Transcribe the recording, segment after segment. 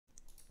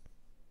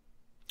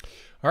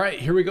All right,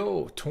 here we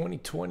go.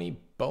 2020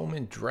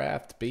 Bowman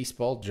Draft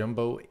Baseball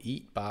Jumbo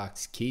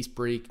 8-box case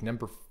break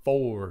number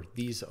 4.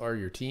 These are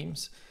your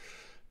teams.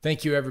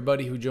 Thank you,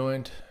 everybody who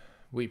joined.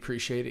 We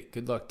appreciate it.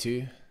 Good luck,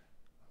 too.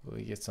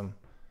 We get some.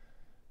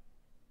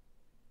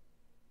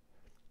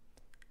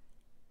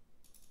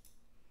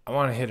 I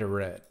want to hit a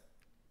red.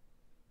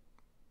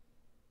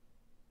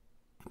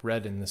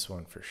 Red in this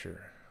one for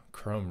sure.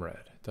 Chrome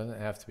red.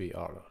 Doesn't have to be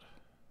autoed.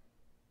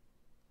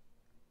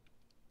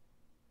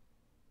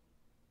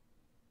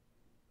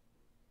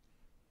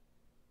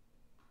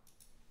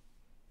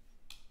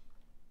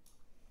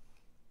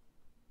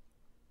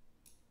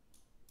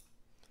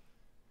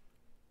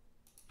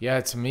 Yeah,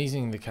 it's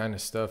amazing the kind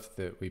of stuff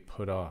that we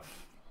put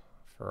off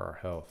for our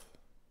health.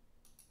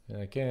 You're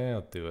like, yeah,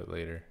 I'll do it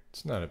later.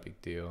 It's not a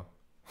big deal.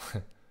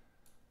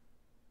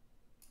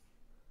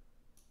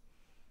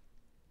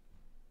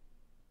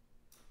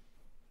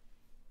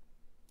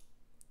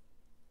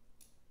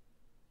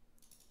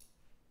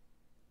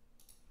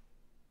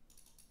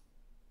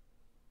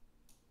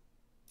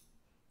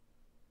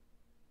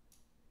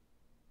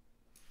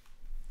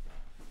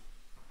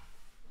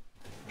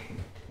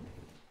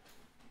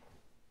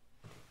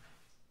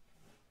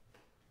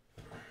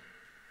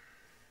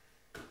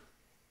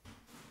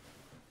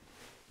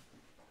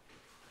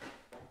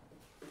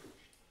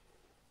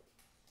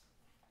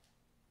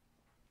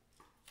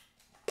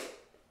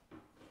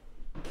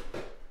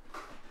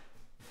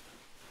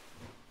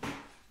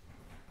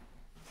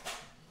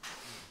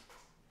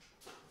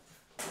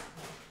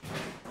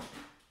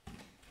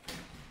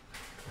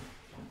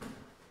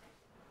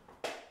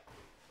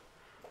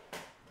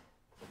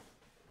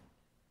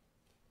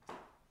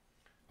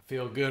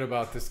 Feel good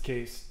about this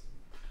case.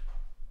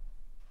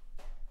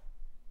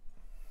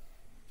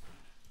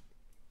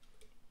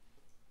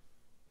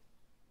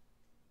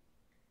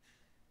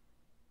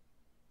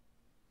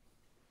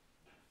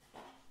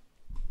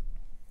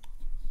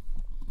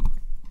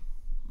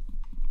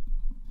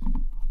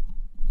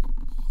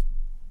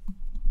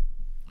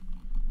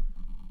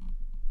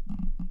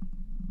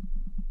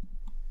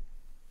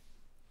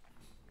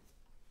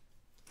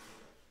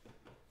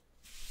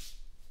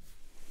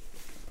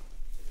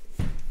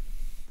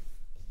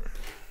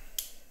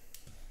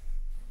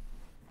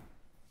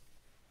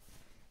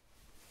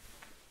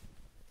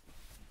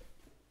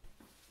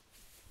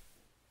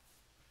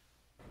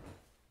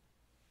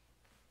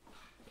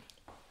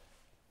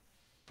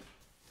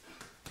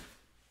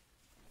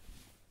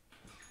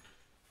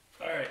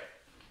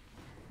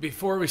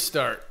 Before we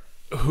start,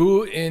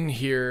 who in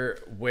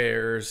here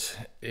wears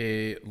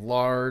a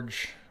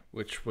large,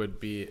 which would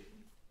be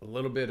a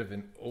little bit of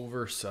an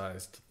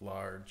oversized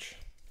large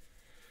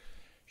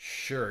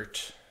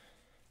shirt,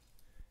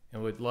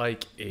 and would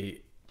like a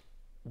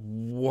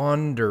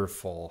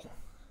wonderful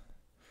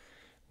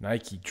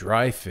Nike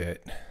Dry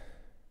Fit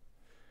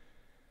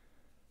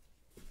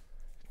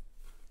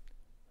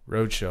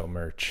Roadshow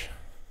merch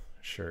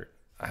shirt?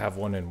 I have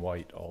one in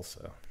white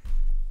also.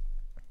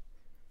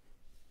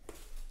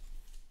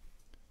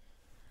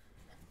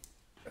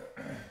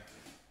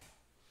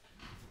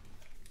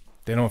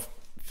 They don't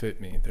fit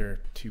me.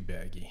 They're too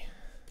baggy.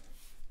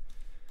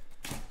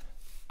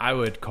 I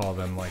would call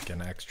them like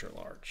an extra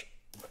large.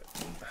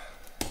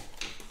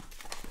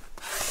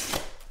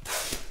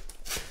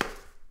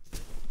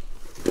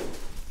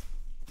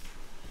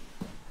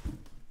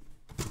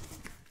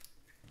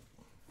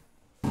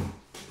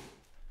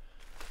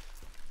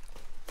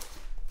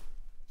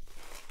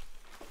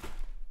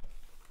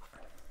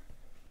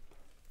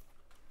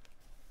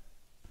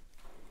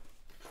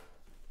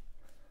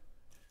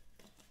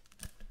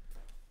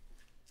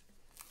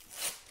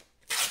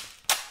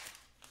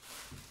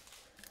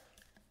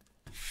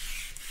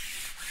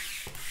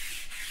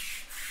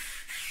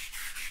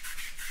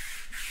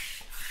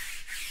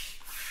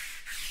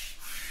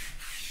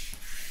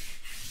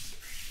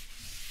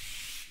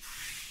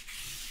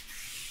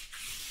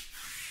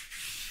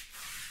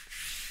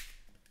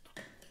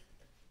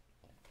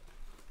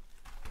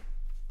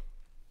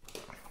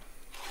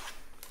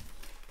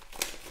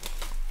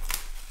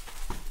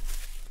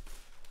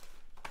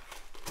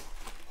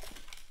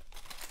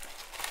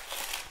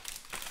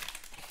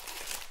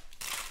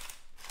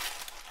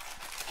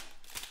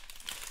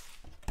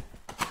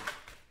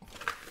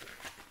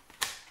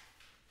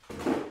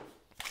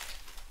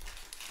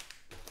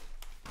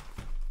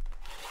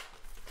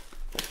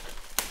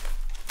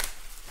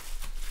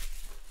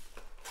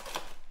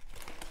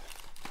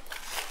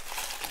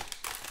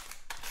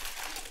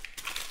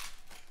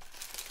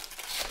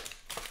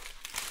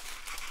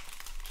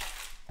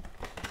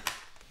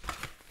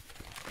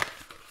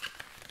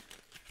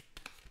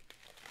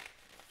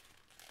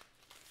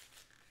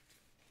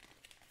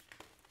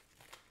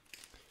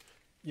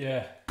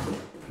 Yeah,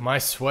 my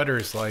sweater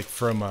is like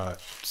from a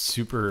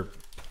super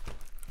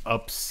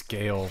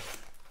upscale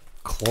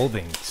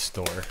clothing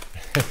store.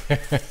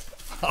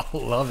 I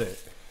love it.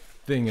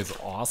 Thing is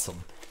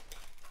awesome.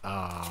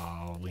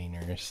 Oh,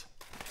 wieners.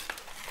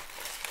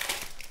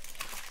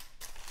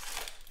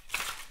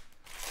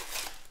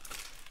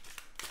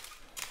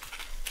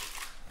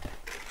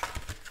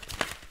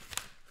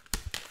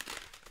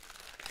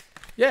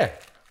 Yeah,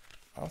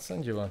 I'll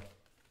send you one.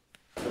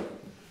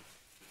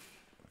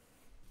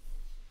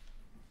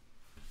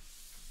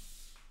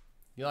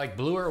 You like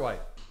blue or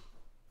white?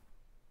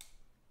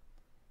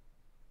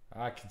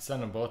 I could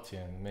send them both to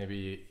you, and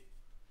maybe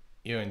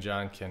you and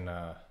John can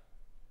have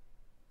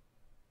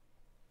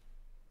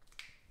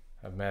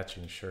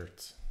matching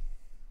shirts.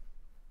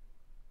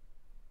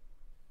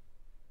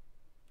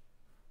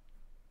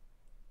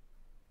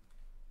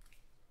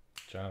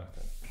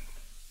 Jonathan.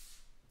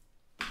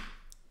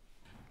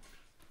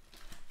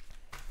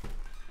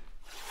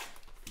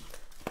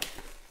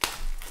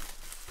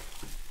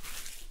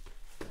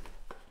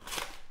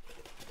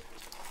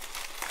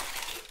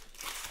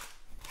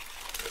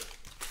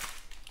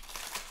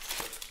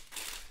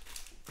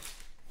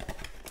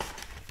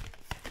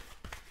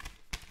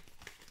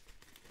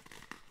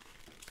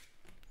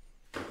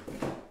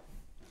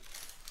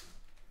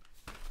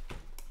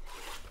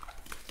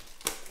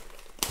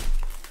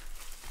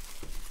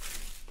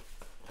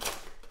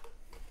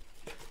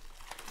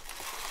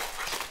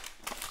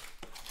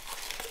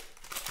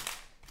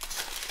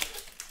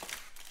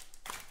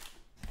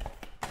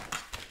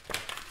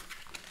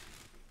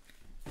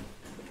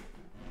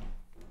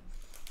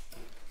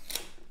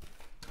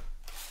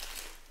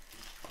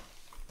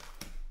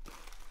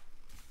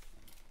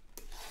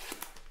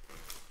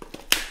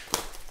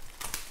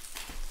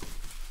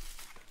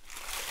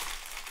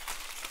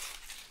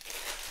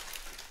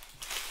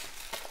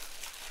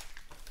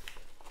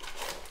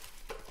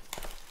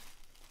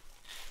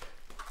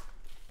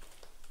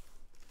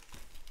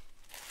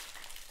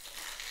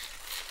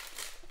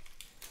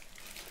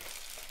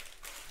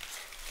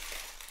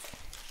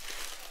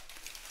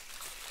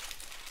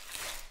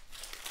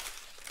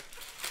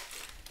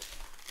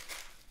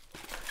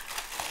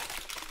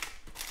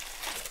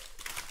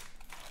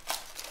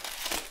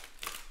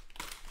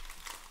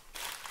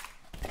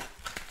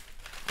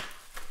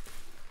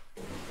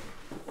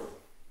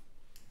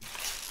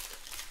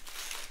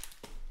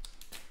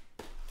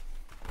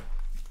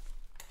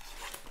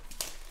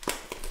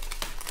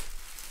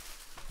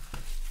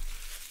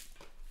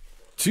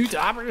 Two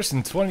toppers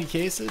and 20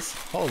 cases?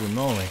 Holy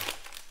moly.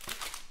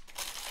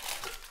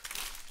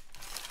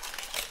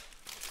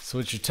 So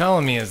what you're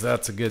telling me is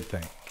that's a good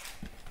thing.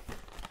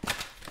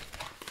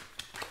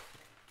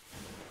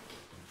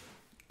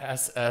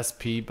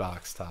 SSP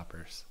box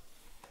toppers.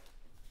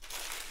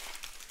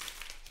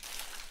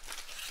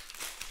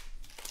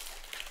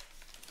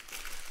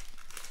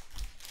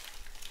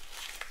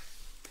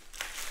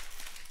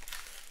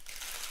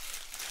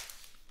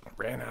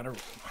 Ran out of room.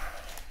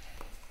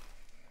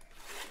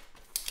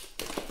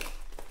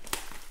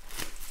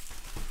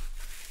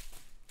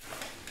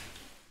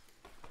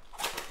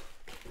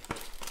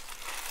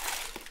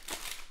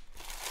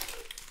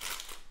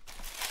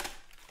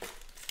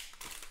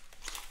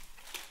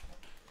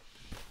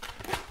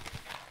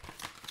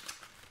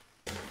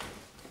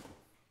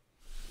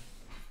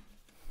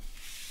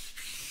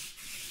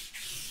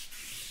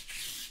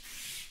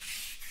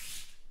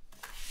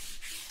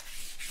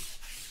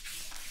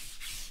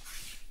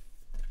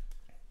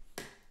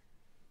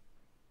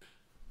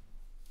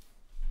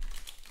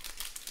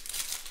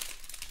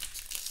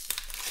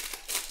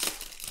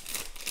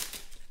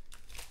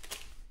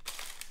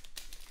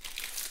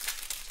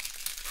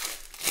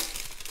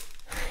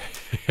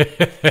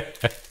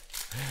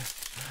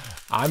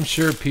 I'm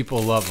sure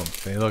people love them.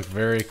 They look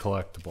very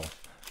collectible.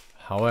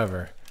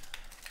 However,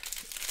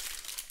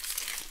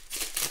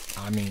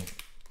 I mean,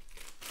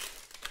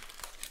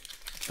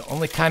 the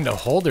only kind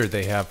of holder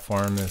they have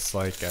for them is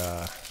like,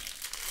 well,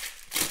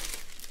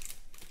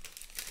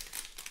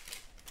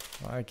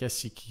 I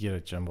guess you could get a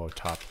jumbo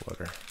top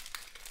loader.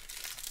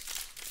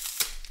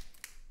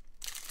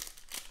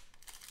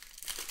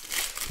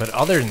 But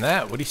other than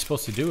that, what are you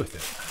supposed to do with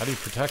it? How do you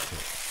protect it?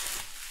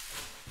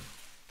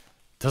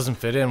 Doesn't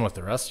fit in with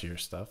the rest of your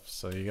stuff,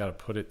 so you got to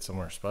put it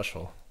somewhere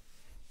special.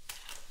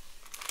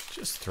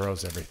 Just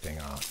throws everything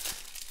off.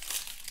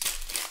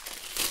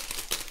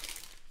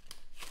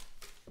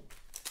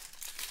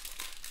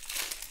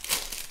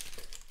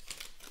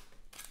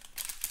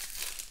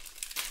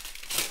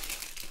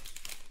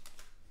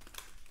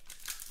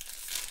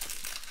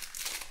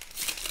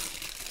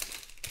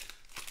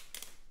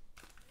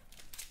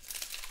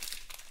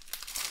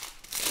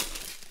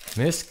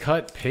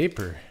 Miscut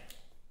paper.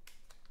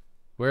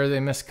 Where are they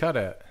miscut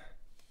at?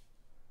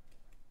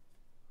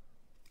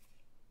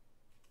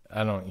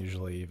 I don't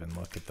usually even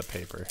look at the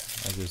paper.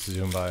 I just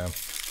zoom by them.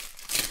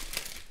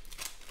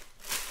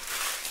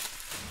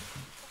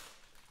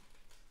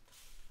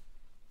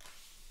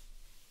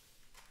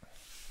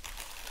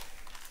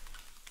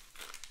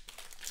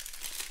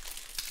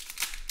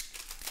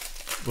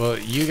 Well,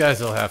 you guys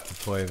will have to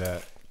play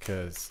that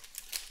because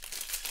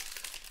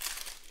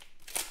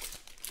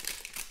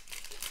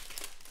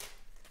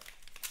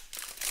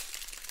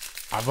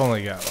I've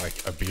only got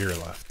like a beer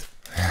left.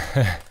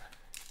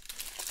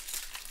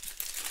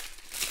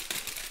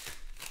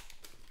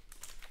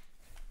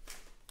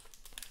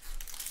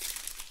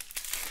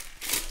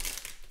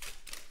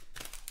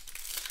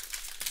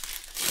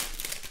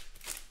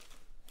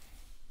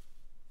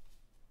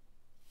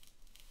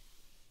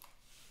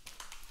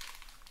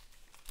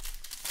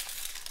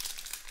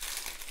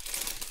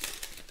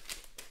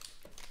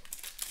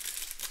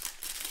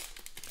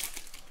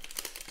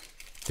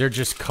 They're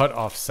just cut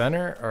off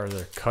center, or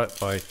they're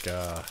cut like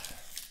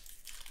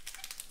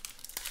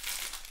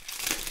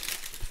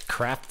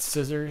craft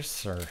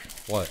scissors, or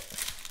what?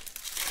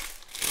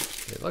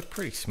 They look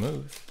pretty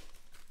smooth.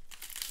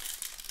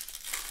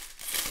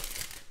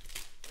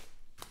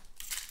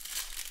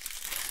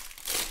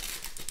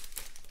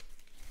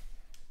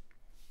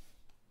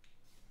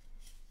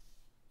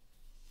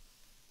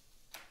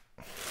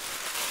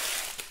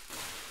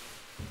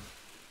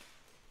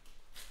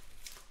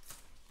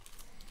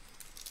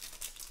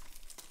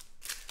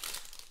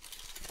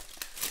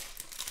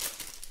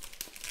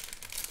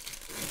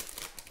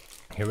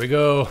 Here we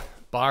go.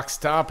 Box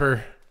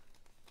topper.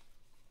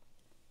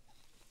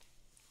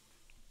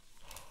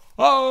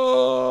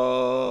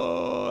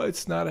 Oh,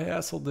 it's not a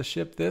hassle to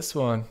ship this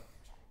one.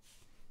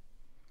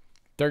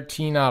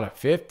 13 out of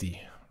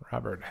 50.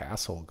 Robert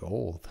Hassel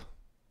Gold.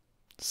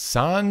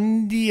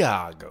 San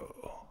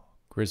Diego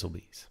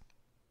Grizzlies.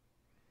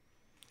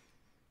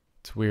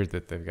 It's weird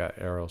that they've got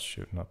arrows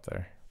shooting up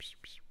there.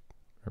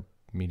 Or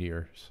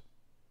meteors.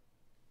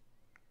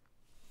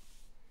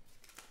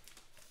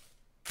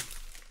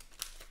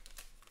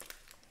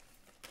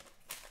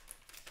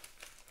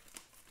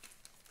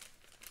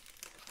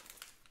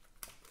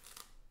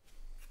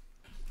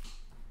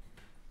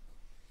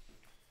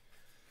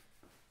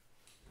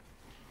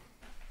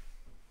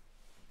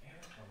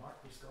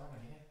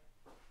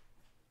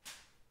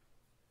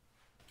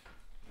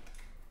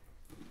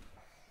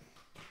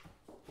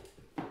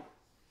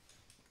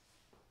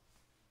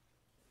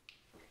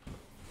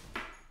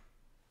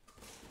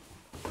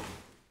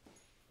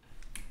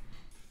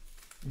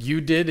 You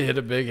did hit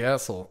a big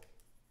hassle.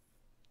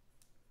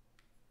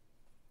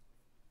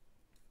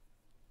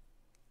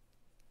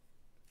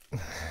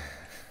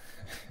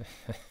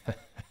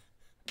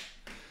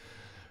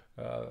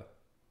 I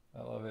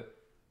love it.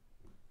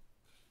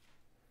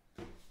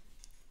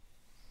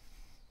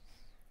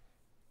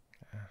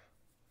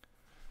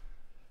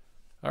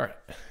 All right,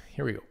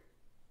 here we go.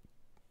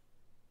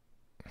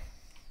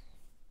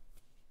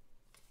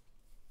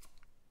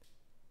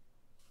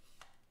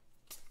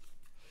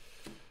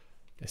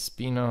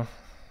 Espino,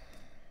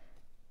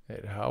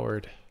 Ed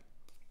Howard,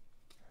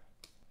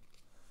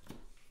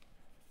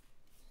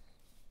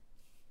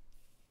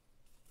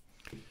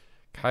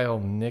 Kyle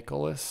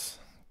Nicholas,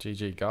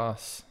 JJ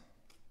Goss,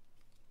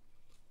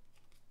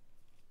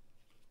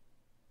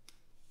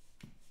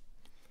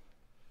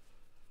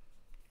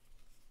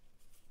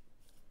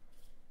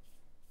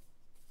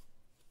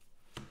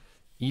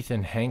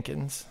 Ethan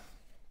Hankins,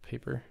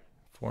 paper,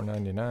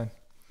 $4.99,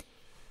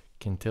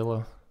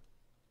 Quintilla,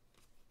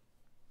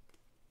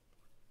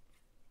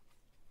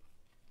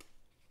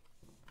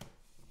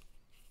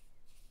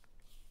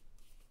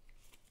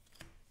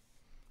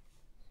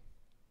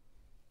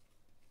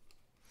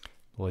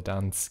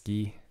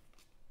 Ladonsky,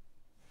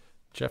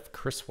 Jeff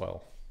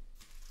Criswell,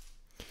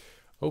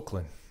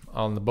 Oakland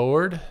on the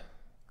board,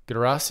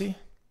 Garasi,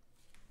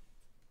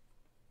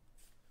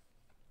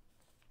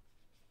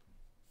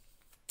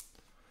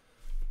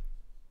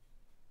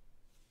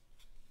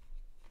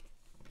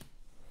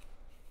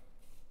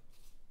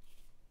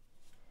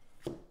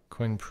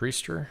 Quinn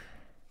Priester,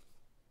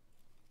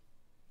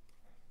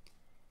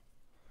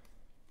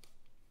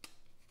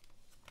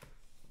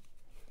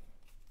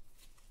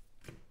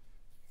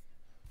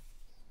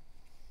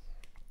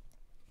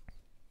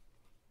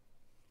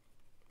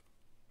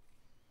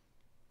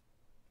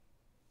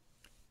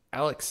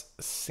 Alex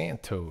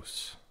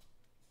Santos,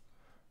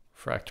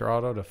 Fractor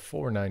Auto to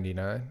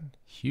 $4.99.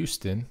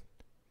 Houston,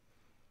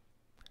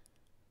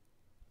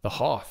 the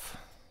Hoff.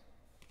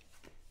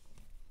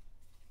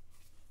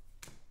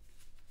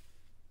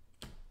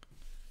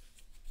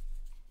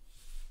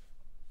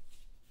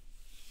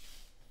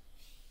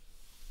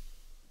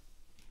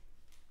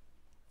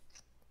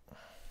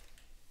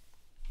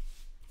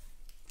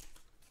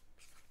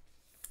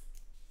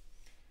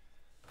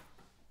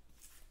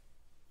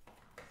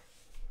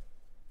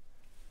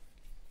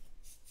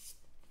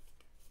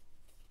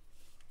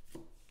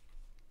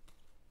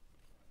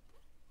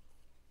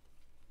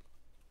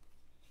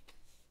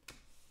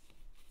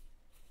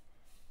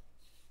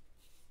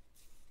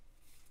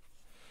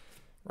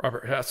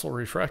 Robert Hassel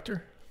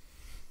refractor.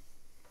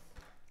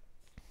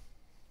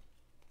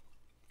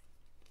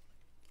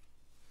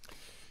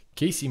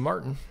 Casey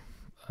Martin.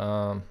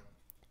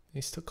 They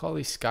still call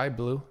these sky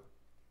blue.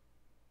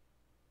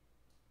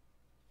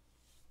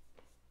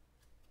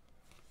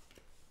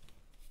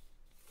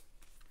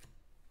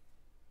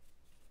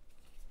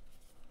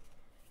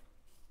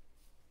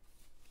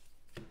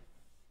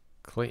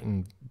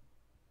 Clayton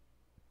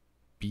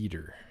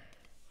Beater.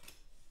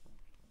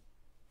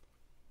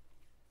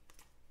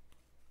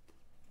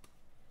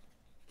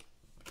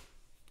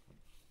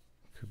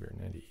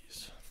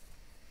 Kubernetes.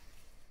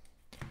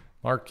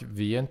 Mark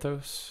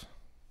Vientos.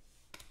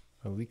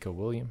 Alika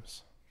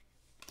Williams.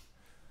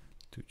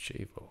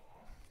 Duchevo.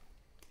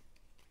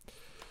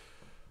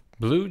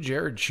 Blue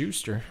Jared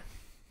Schuster.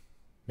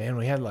 Man,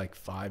 we had like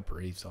 5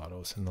 Braves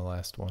autos in the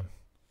last one.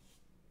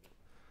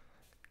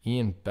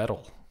 Ian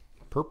Bettle.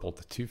 Purple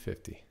to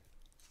 250.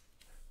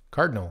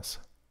 Cardinals.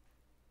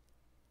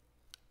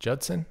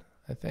 Judson,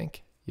 I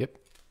think. Yep.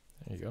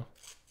 There you go.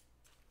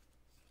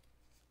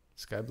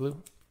 Sky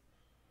blue.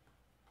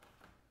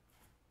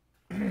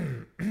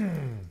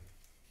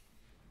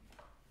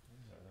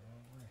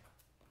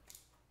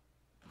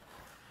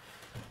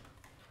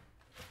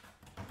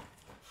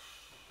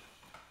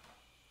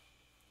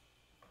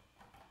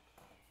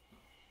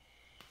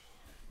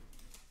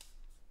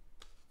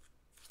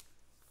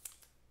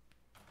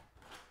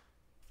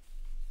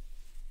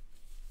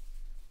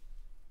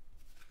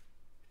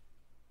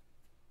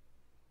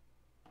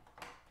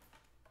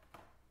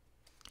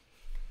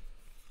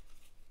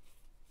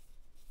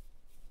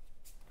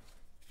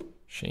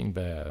 Shane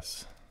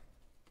Bass.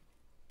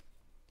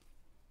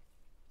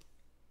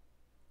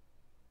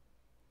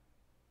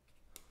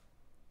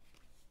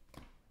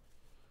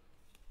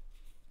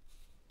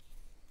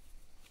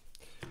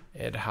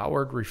 Ed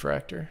Howard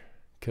refractor.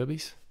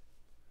 Cubbies.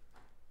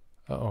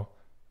 Uh-oh.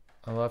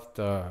 I left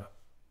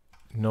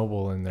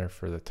Noble in there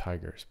for the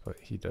Tigers, but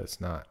he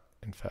does not,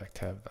 in fact,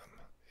 have them.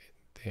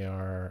 They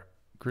are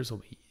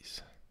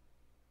Grizzlies.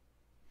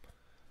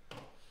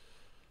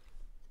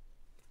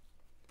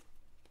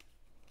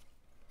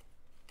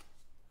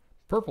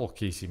 Purple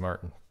Casey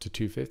Martin to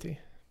 250.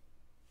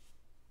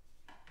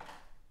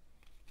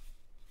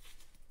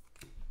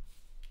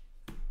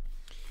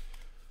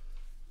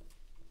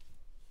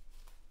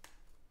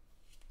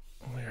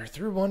 We are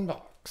through one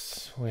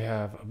box. We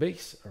have a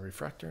base, a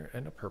refractor,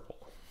 and a purple.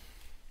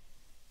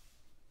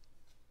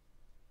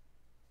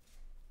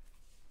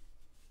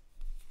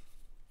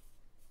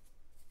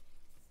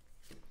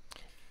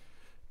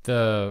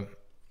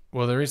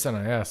 Well, the reason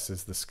I asked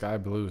is the sky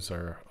blues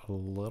are a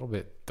little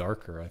bit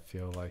darker, I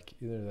feel like.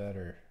 Either that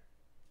or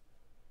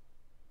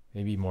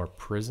maybe more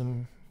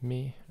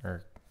prism-y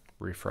or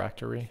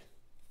refractory.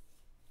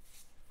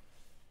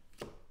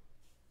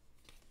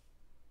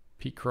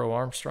 Pete Crow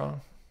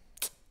Armstrong.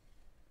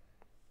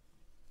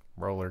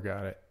 Roller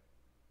got it.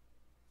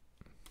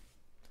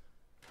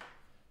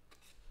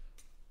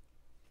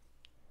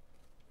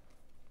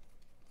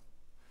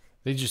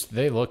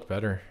 They look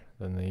better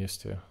than they used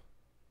to.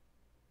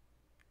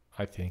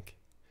 I think.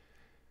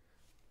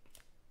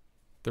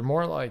 They're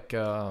more like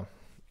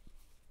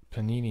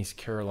Panini's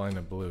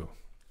Carolina Blue.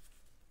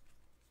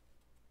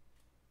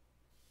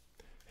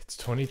 It's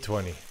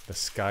 2020. The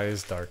sky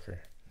is darker.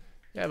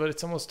 Yeah, but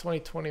it's almost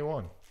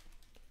 2021.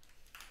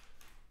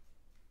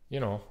 You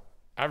know,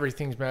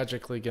 everything's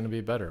magically going to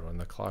be better when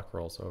the clock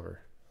rolls over.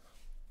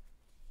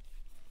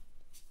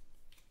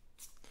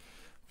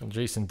 Well,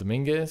 Jason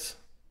Dominguez,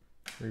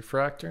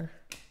 refractor.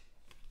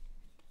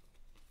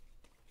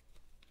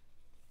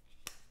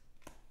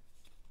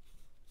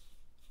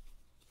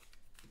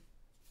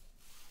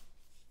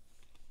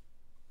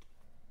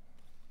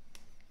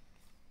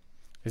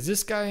 Is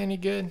this guy any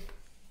good?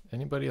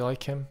 Anybody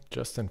like him?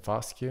 Justin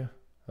Foscue?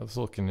 I was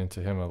looking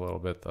into him a little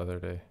bit the other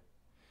day.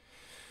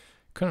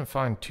 Couldn't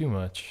find too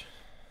much,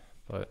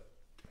 but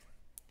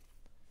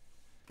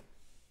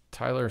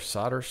Tyler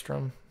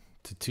Soderstrom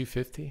to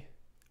 250.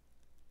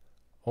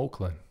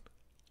 Oakland.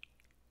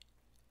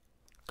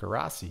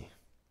 Garasi.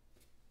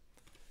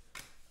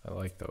 I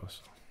like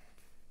those.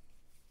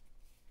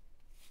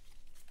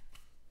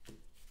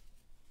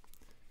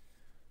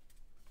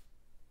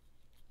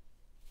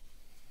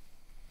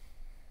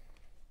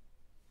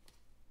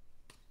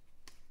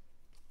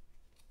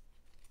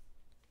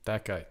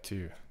 That guy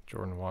too,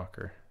 Jordan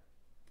Walker.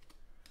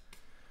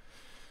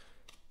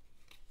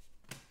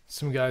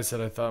 Some guys that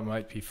I thought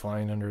might be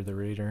flying under the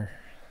radar.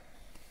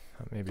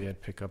 Maybe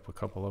I'd pick up a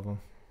couple of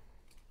them.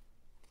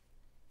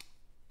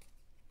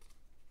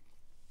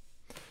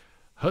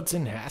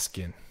 Hudson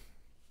Haskin,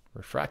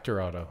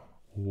 refractor auto.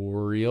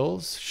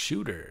 Orioles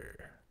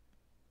shooter.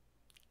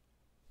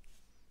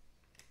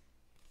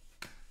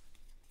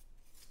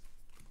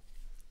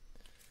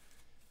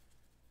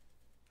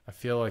 I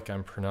feel like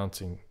I'm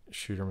pronouncing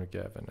Shooter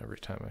McGavin every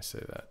time I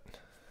say that.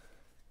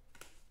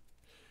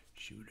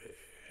 Shooter.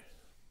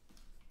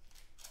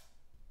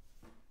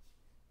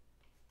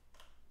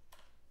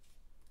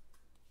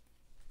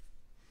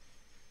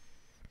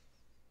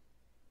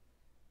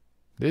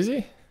 Is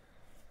he?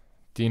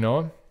 Do you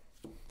know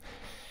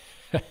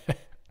him?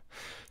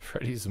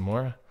 Freddie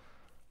Zamora.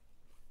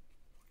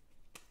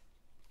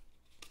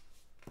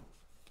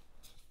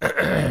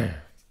 I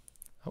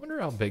wonder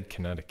how big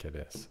Connecticut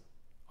is.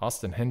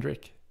 Austin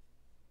Hendrick.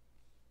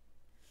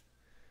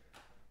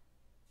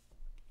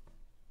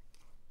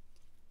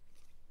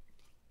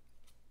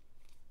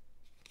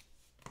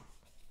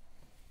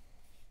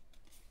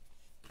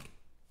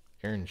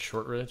 Aaron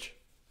Shortridge.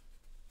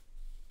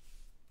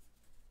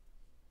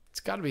 It's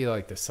got to be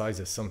like the size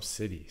of some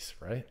cities,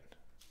 right?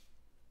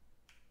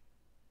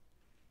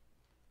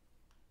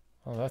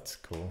 Oh, that's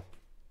cool.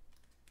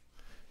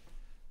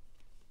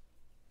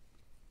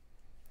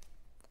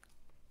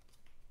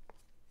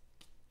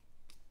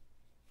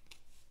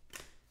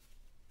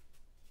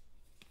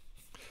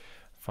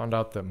 Found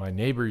out that my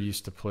neighbor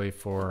used to play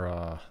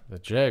for the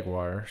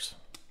Jaguars.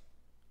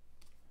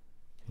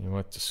 He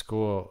went to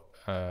school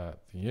the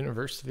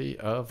University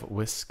of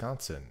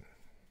Wisconsin.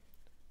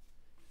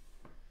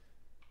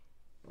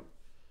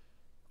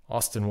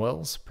 Austin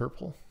Wells,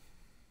 purple.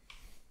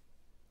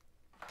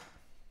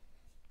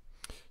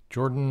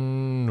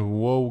 Jordan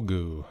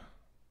Nwogu.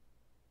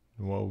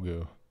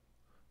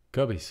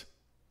 Cubbies.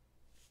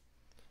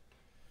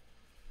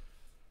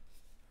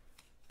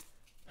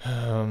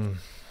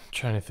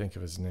 Trying to think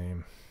of his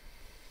name.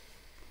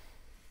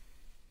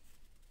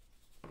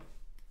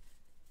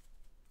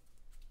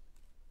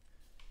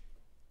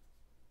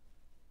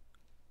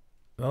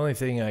 The only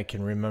thing I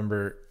can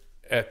remember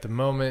at the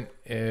moment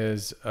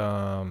is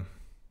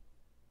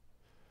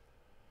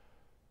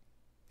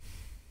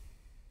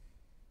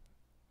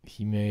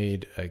he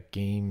made a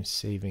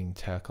game-saving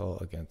tackle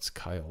against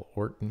Kyle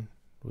Orton,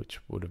 which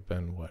would have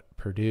been what,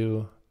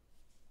 Purdue?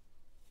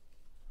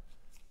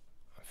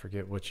 I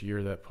forget which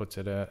year that puts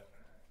it at.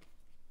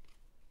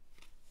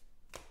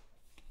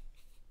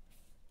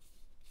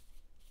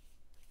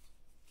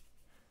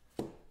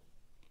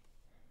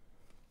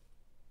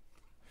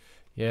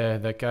 Yeah,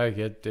 that guy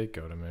did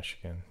go to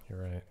Michigan.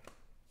 You're right.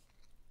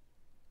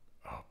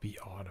 Oh, be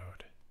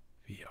autoed.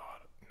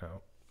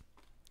 No.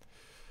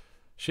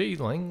 Shea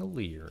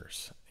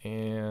Langoliers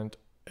and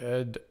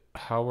Ed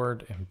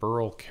Howard and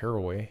Burl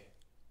Caraway,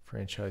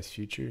 franchise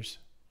futures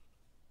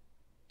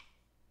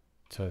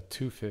to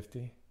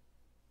 250.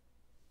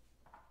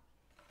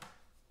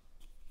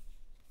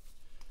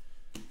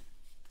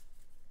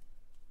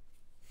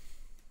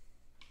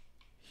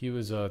 He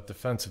was a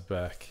defensive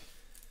back.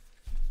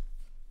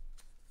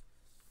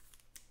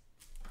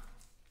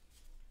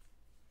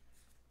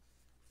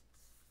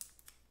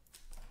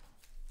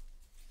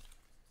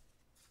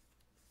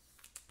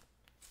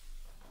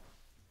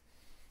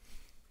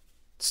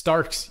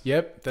 Starks.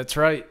 Yep, that's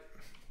right.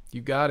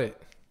 You got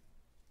it.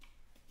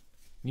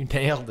 You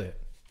nailed it.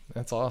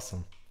 That's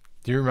awesome.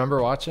 Do you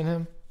remember watching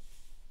him?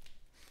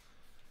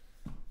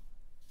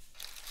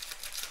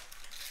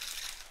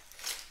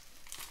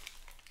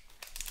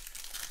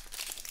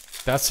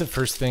 That's the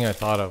first thing I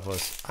thought of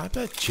was, I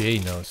bet Jay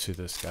knows who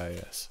this guy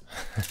is.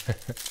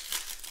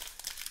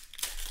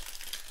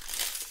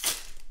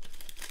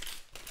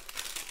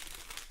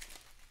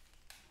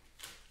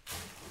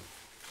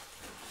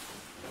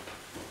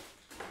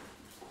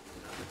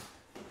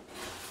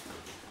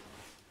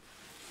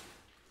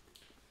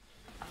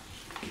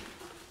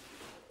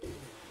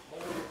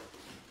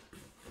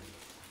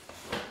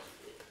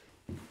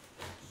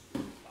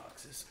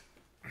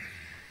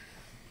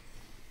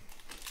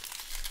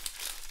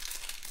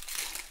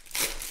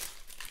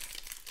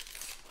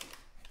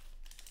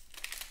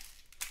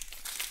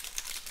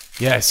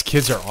 Yeah, his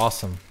kids are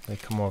awesome. They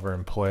come over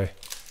and play.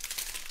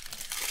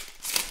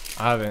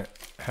 I haven't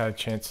had a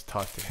chance to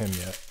talk to him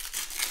yet.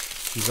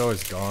 He's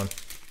always gone,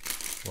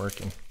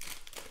 working.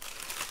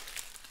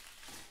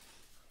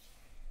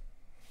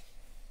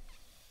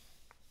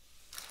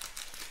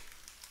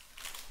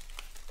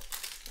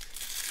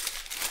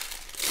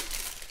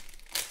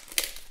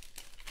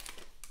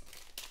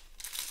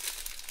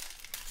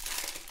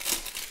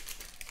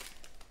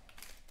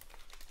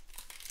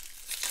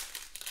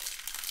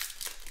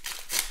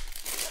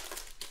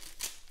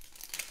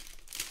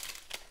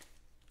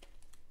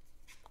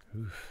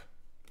 Oof.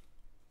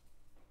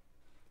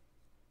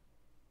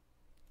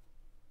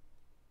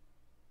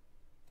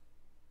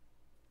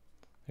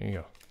 There you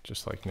go,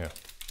 just like new.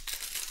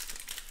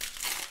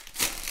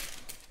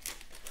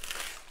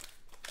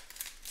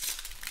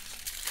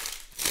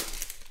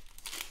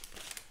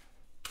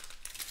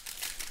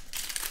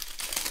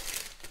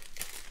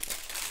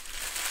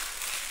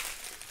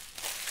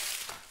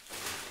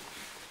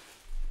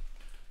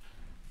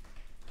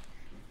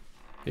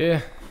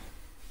 Yeah,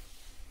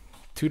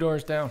 2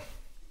 doors down.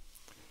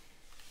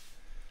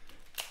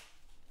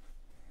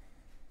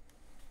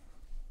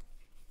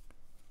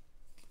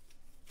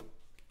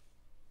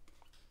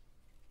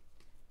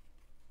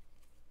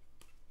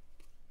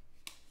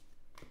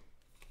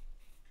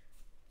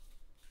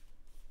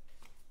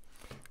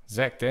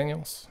 Zach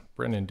Daniels,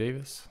 Brendan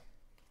Davis,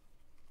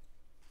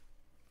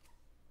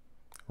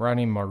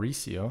 Ronnie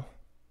Mauricio,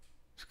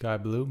 Sky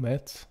Blue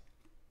Mets.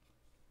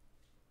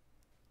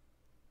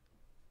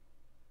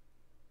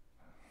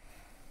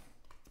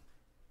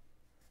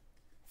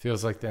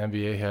 Feels like the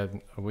NBA had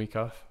a week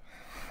off.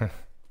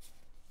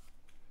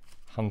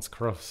 Hans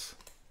Kroos.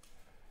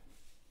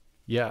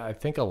 Yeah, I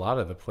think a lot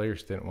of the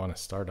players didn't want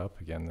to start up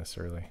again this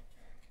early.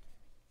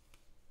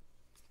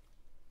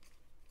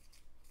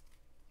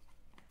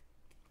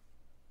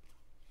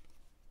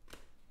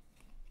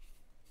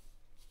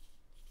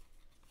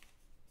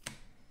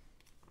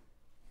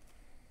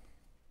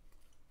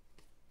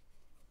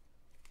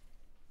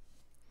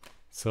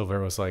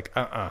 Silver was like,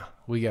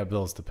 we got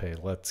bills to pay.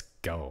 Let's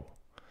go.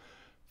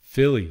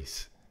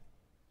 Phillies.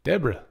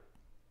 Deborah.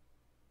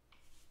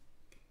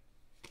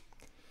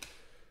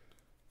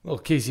 Little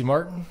Casey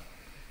Martin.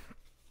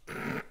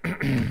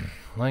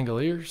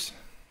 Langoliers.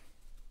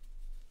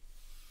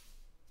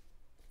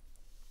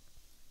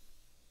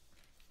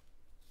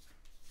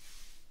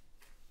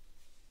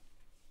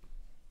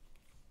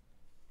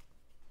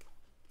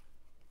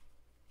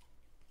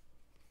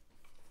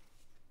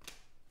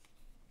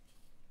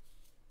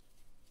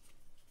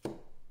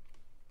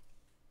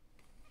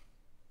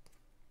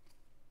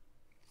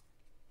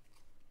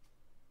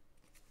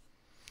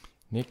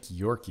 Nick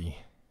Yorkie,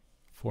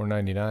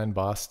 $4.99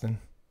 Boston.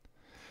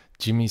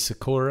 Jimmy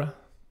Sakura.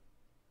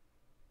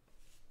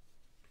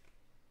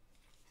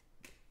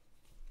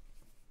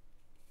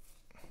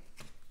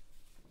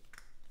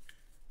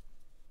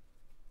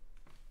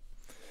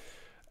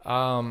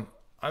 I'm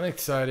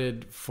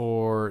excited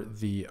for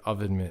the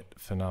oven mitt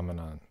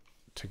phenomenon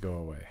to go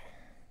away.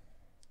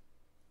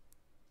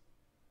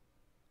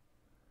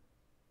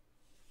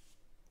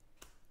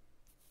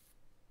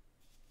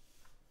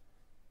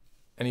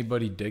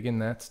 Anybody digging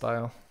that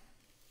style?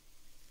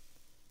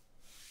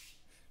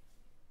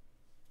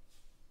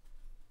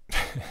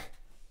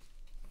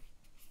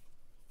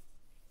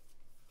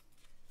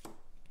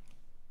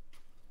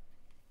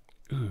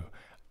 Ooh,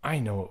 I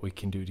know what we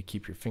can do to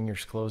keep your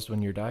fingers closed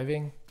when you're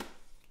diving.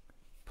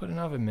 Put an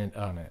oven mitt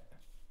on it.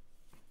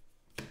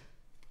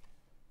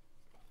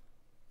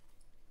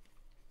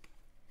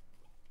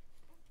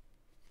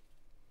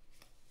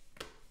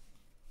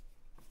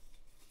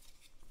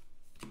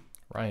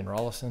 Ryan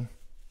Rollison.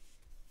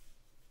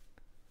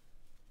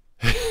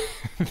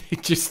 They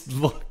just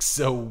look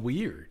so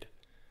weird.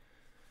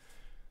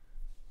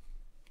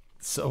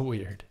 So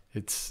weird.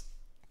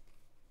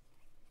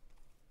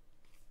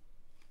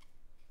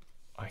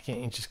 Why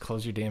can't you just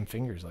close your damn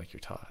fingers like you're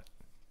taught?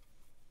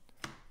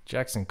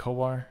 Jackson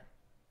Kowar.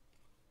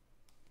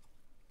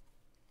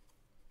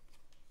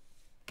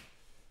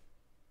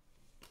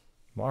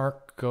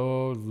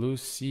 Marco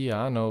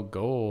Luciano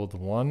Gold,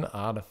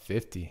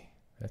 1/50.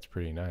 That's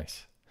pretty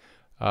nice.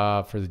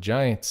 For the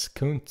Giants,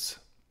 Kuntz.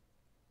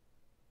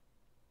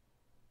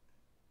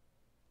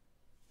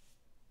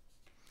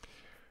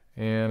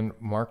 And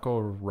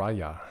Marco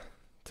Raya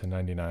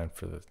 /99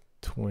 for the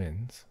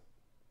Twins.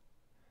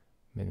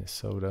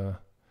 Minnesota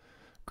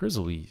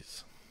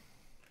Grizzlies.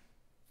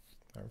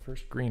 Our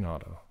first green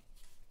auto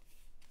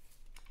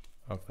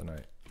of the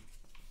night.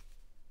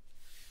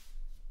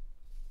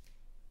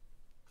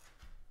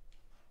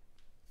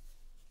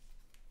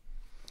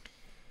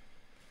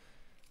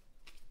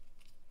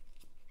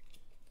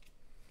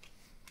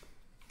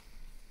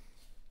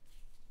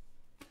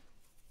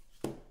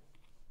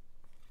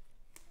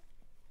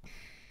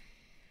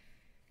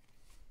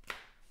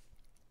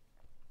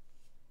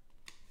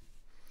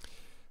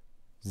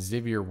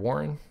 Xavier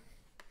Warren.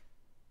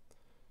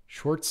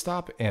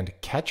 Shortstop and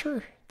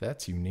catcher?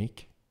 That's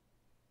unique.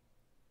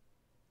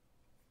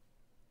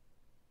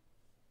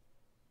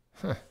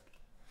 Huh.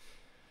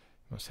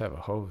 Must have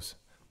a hose.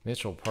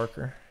 Mitchell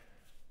Parker.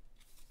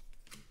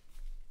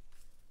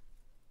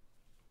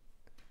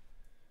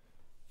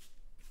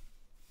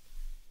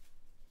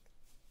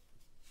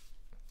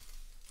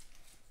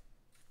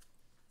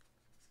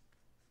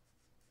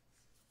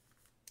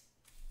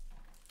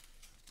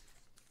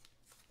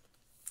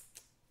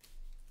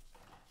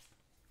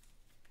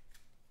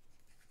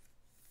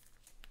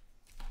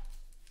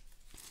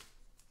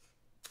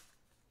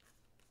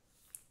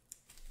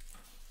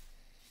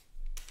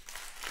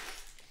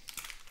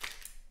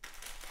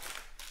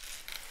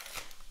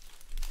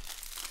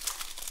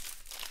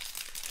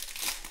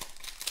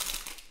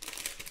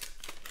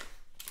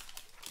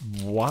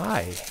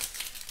 Why?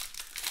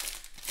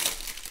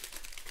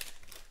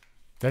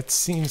 That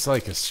seems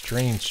like a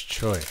strange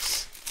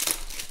choice.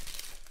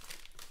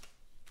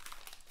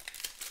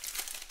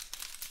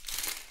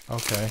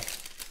 Okay.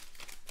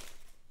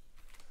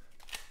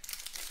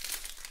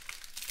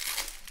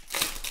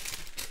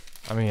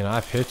 I mean,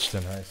 I pitched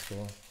in high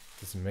school.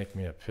 Doesn't make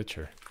me a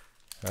pitcher.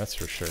 That's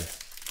for sure.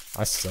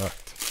 I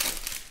sucked.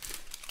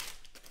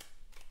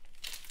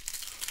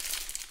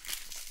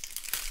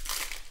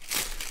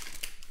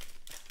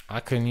 I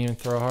couldn't even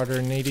throw harder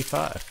than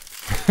 85.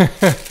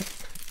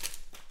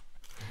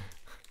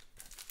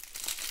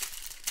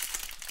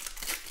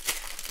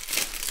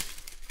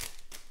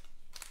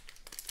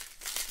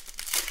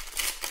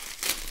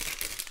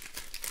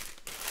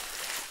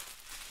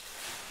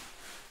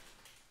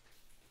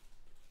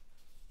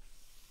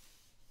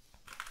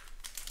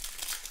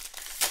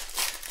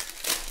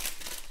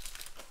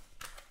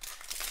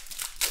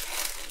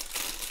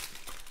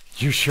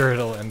 You sure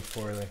it'll end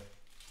poorly?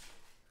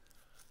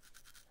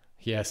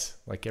 Yes,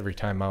 like every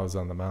time I was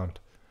on the mound.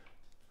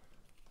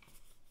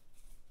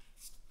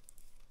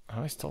 I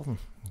always told him,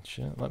 he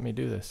shouldn't let me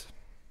do this.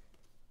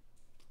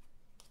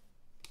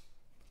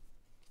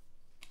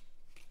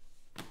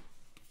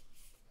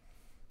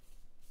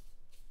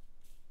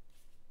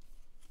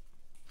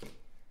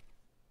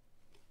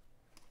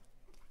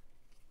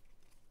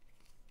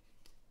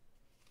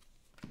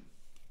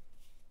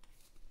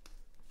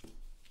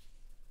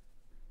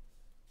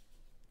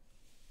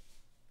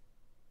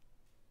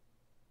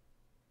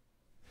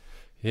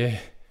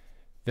 Yeah,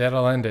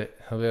 that'll end it.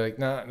 He'll be like,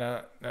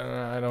 no,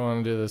 I don't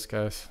want to do this,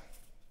 guys.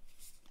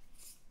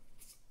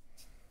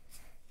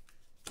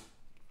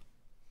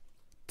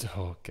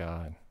 Oh,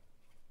 God.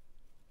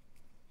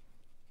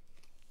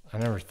 I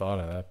never thought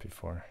of that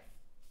before.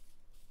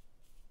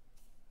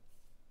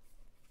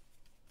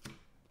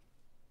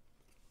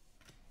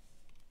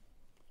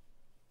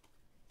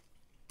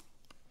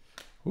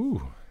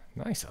 Ooh,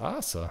 nice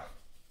Asa.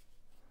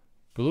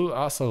 Blue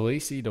Asa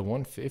Lacy to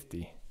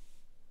 150.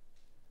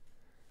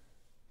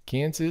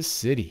 Kansas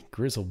City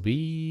Grizzle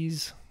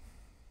Bees.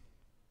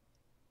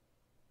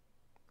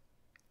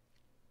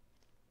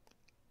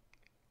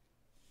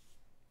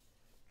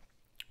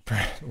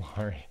 Brett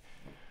Laurie.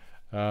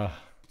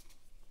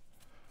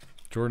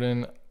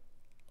 Jordan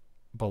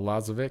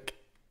Balazovic.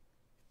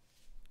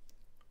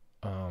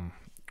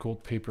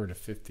 Gold paper to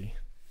 50.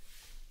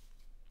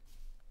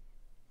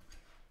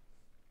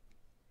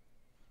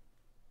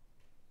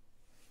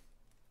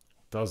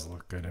 Does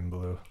look good in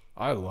blue.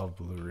 I love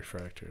blue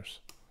refractors.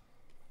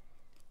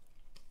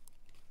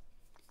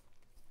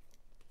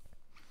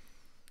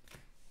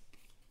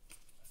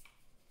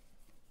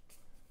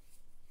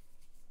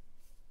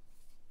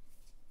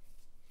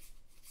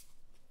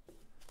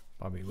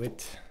 Bobby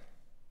Witt.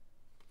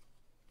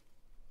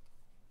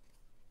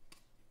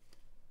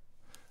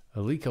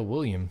 Alika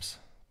Williams,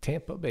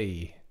 Tampa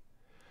Bay.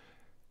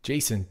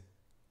 Jason.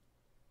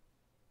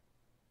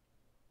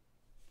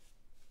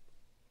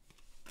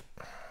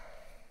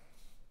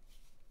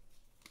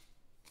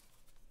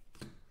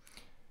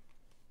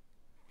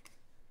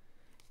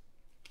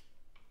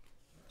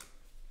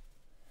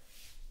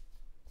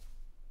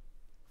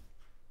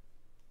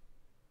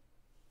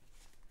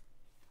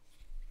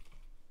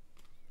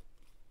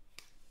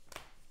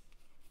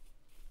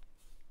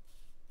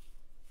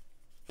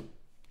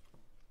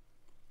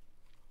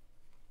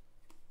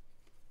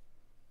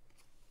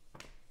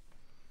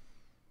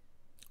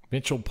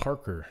 Mitchell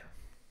Parker.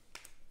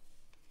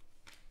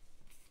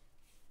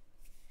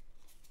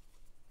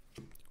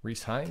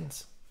 Reese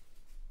Hines.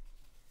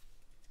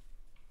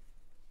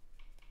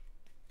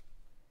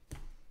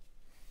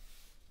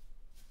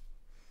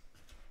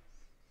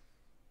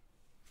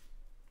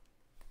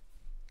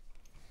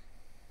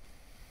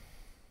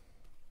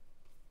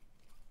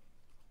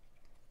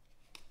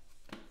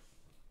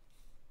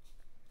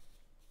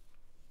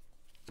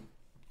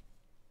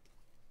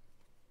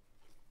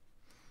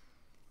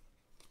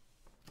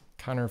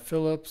 Connor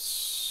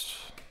Phillips,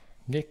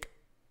 Nick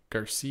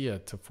Garcia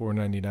to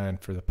 499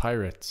 for the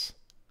Pirates.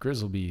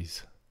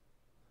 Grizzlebees.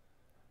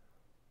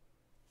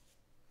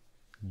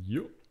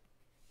 Yup.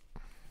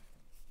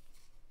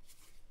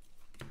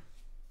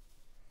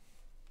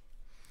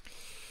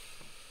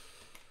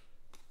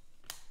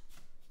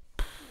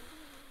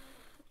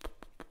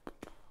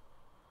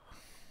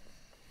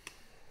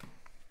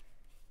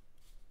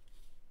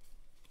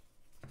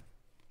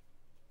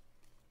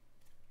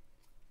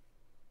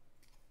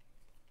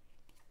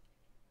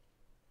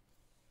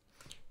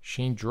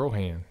 Shane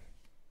Drohan.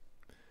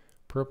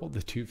 Purple to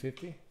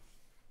 250.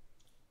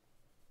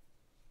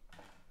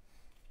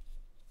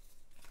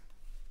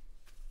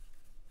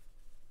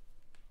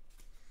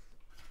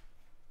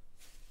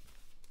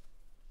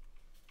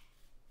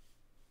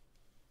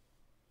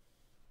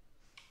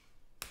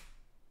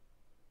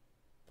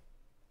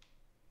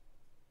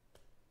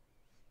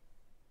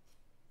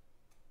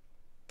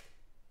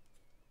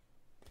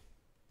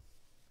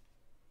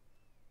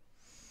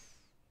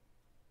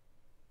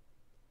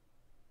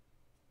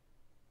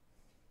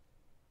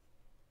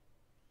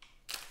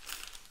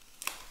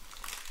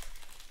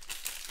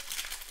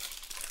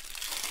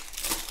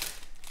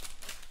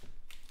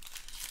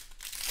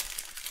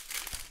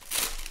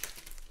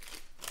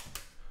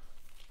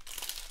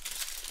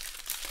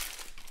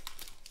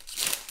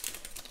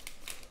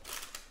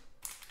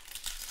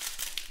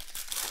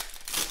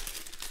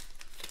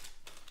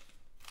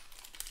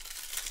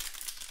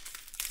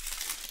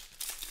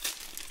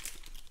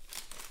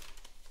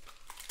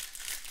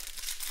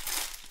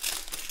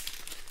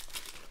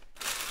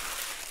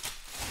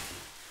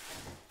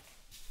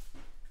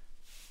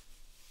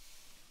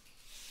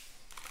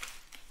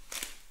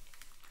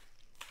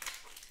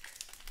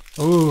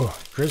 Ooh,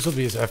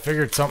 Grizzlebees. I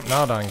figured something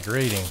out on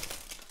grading.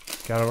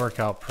 Got to work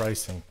out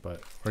pricing,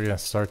 but we're going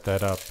to start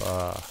that up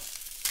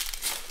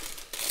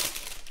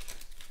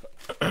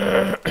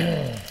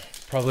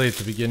probably at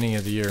the beginning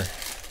of the year.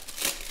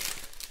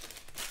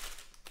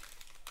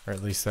 Or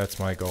at least that's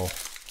my goal.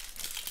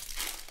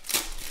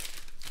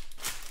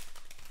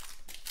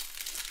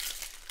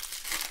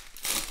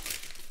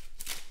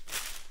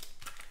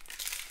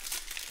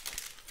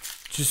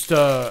 Just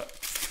a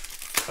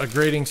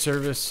grading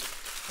service.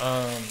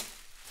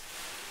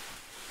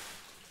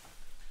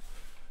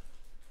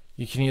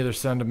 You can either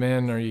send them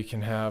in or you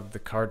can have the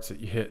cards that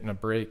you hit in a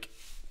break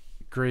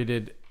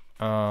graded.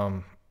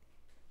 We're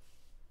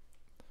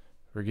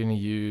going to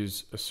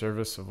use a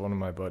service of one of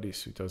my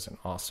buddies who does an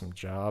awesome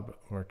job.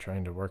 We're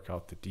trying to work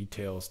out the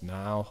details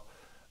now.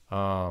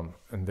 And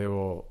they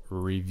will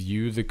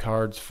review the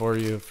cards for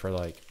you for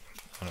like,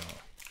 I don't know,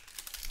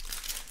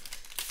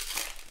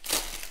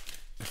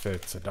 if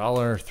it's $1,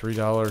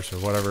 $3, or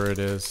whatever it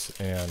is.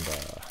 And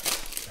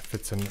if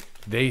it's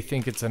they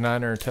think it's a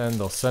 9 or a 10,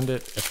 they'll send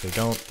it. If they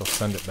don't, they'll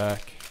send it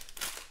back.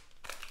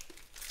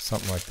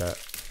 Something like that.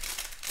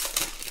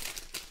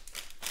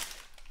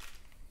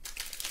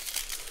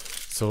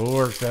 So we'll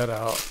work that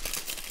out.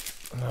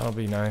 That'll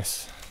be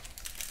nice.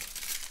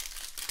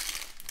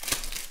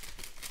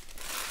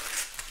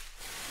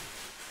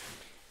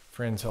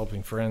 Friends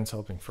helping friends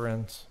helping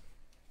friends.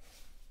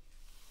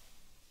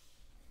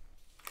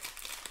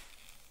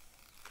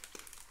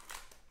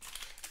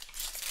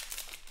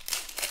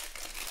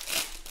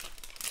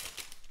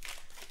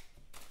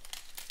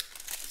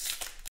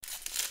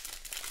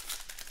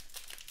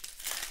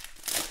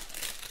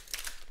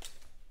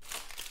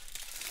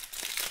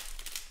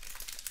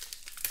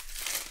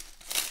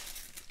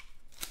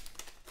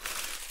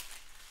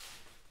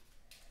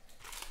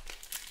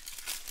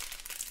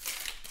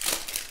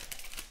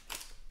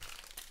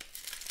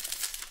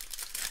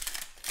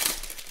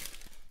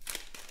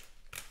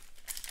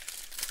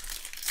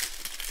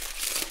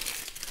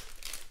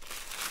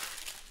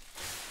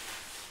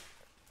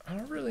 I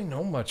don't really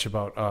know much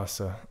about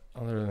Asa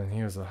other than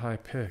he was a high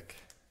pick.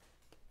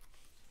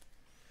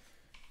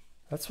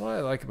 That's what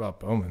I like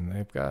about Bowman.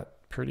 They've got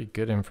pretty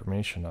good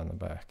information on the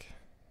back.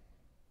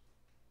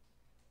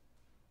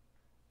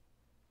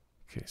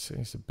 Okay, so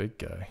he's a big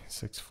guy,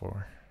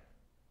 6'4".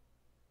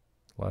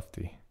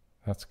 Lefty.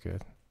 That's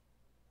good.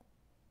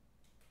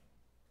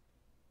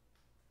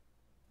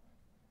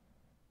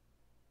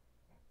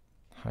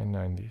 High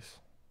 90s.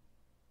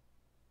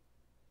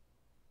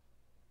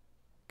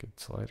 Good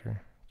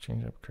slider.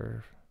 Change up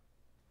curve.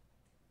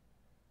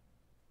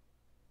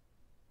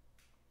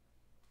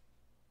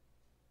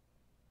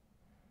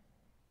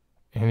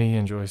 And he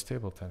enjoys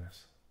table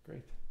tennis.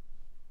 Great.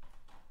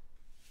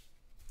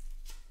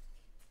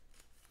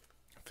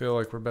 I feel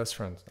like we're best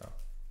friends now.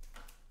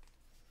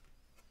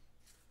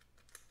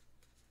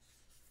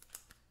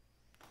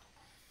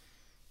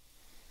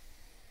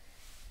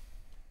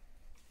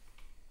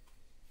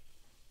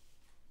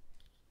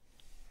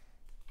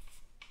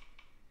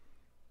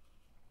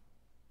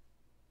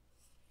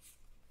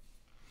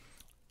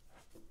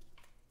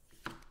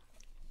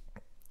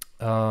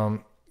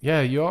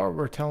 Yeah, you all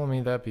were telling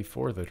me that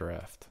before the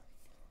draft.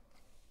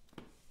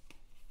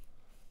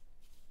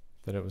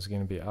 That it was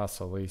going to be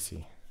Asa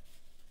Lacy.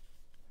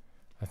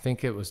 I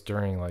think it was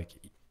during, like,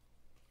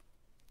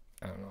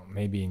 I don't know,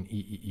 maybe an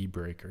EEE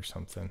break or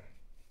something.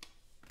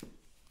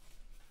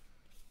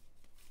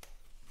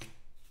 I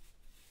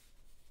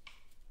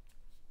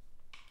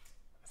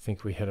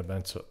think we hit a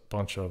bunch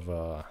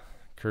of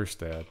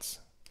Kerstads,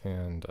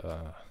 and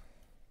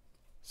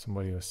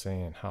somebody was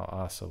saying how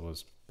Asa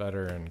was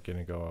better and going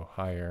to go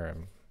higher,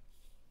 and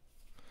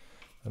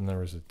then there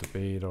was a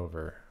debate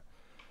over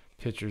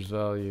pitchers'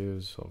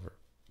 values, over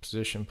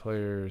position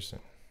players,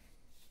 and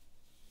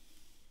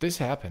this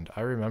happened.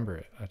 I remember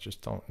it. I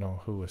just don't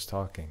know who was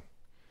talking.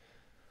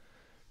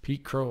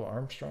 Pete Crow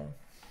Armstrong?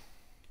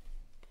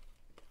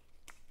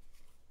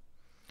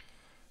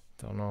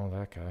 Don't know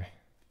that guy.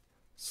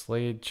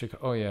 Slade Chick.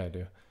 Oh yeah, I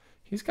do.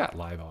 He's got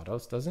live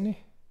autos, doesn't he?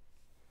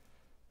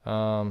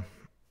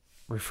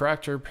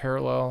 Refractor,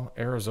 Parallel,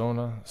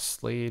 Arizona,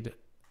 Slade,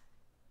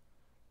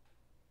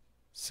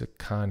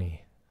 Sakani,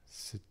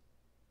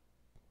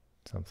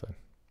 something.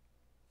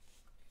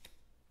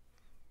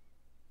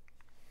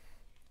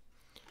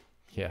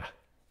 Yeah,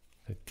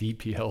 the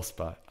DPL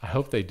spot. I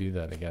hope they do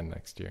that again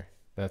next year.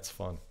 That's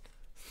fun.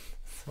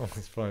 It's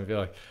always fun to be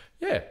like,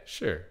 yeah,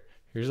 sure.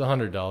 Here's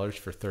 $100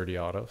 for 30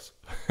 autos.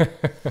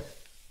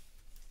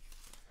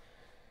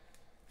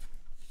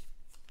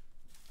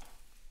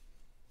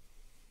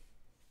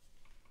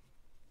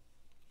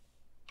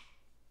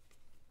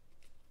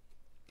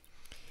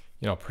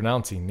 You know,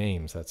 pronouncing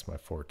names, that's my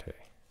forte.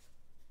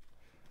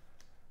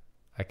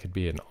 I could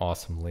be an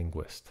awesome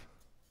linguist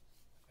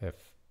if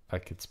I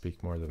could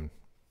speak more than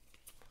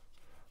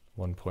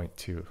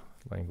 1.2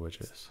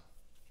 languages.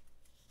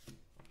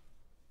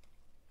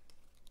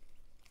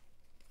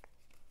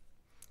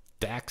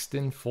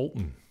 Daxton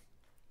Fulton,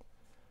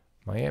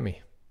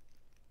 Miami.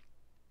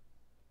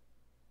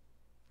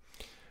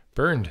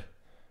 Burned.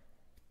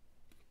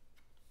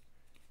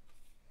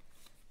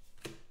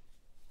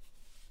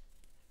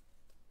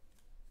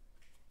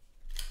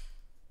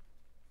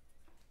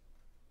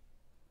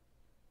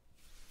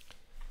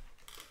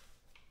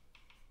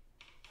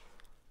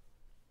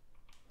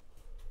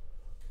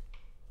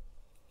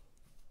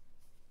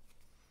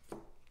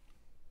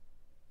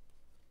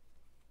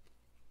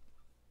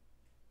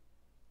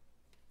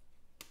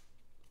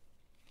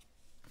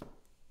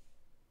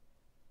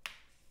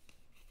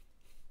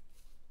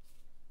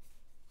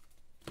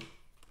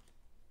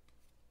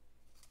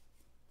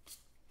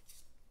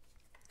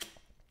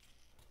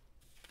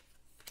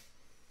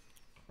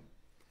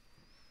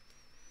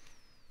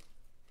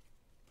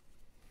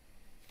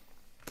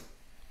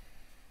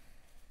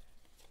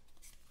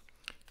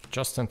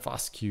 Justin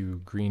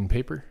Foscue, green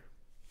paper.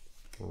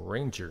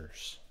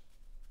 Rangers.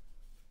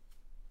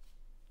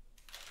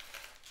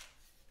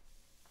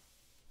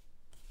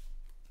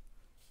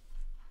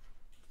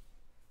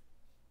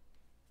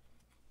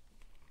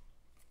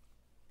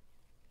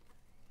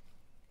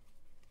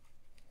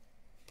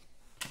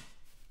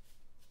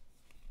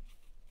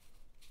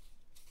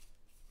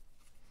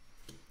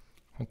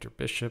 Hunter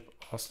Bishop,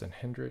 Austin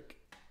Hendrick.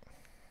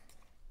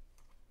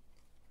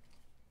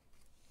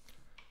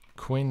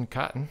 Quinn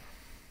Cotton.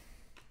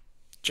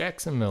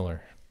 Jackson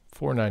Miller,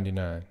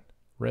 $4.99.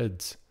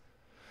 Reds.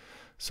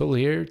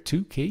 Solier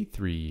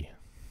 2K3.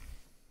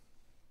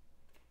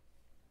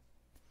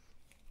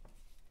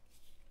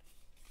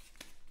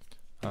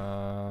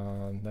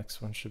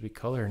 Next one should be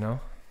color now.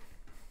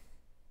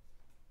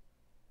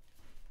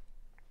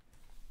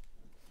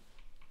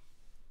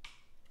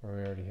 Or we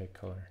already hit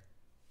color.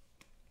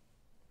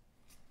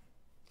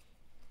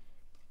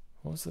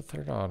 What was the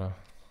third auto?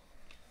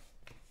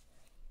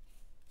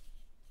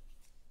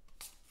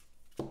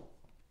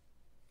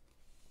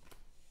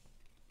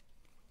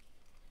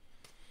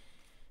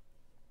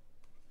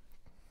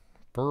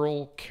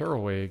 Burl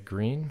Caraway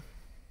green.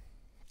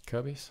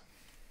 Cubbies.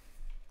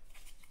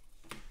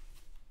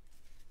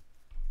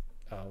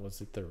 Was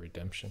it the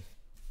redemption?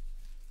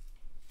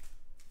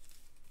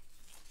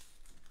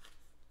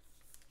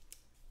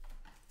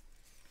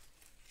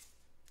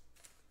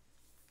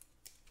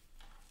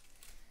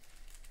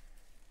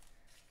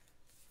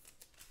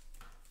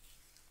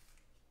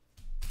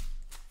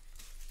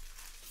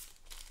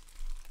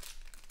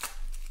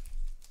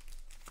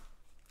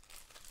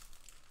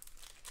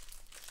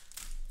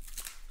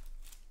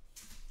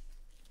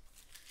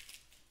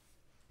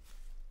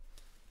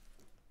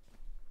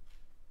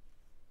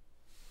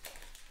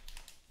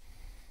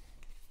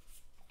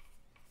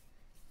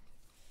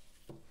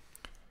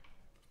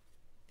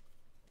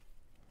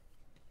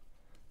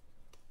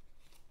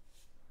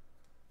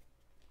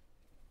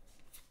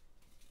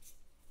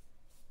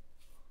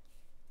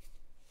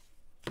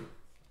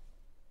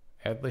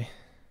 Hadley.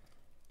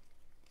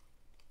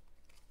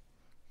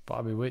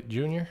 Bobby Witt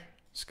Jr.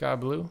 Sky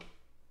Blue.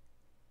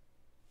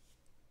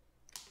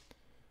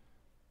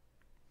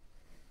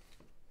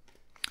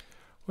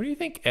 What do you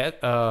think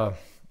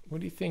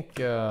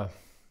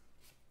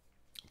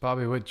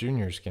Bobby Witt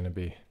Jr. is going to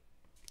be?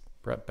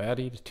 Brett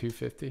Batty to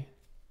 250.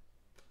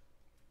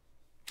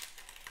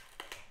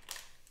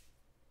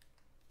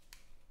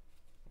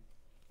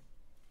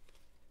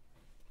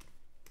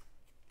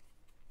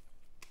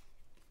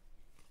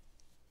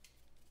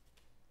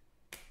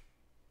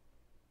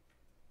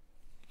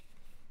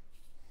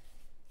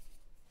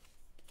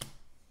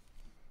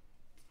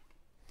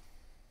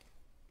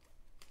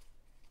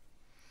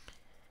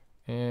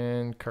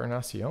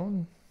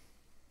 Encarnacion.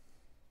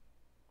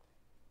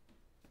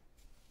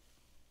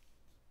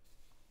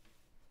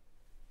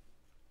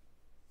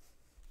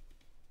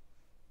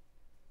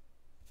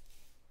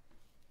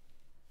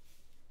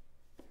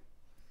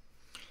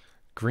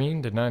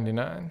 Green to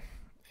 99.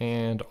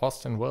 And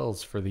Austin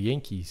Wells for the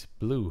Yankees.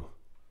 Blue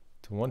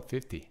to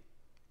 150.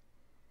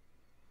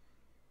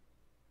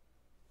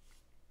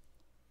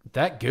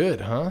 That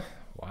good, huh?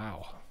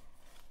 Wow.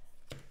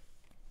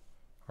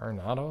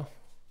 Arenado.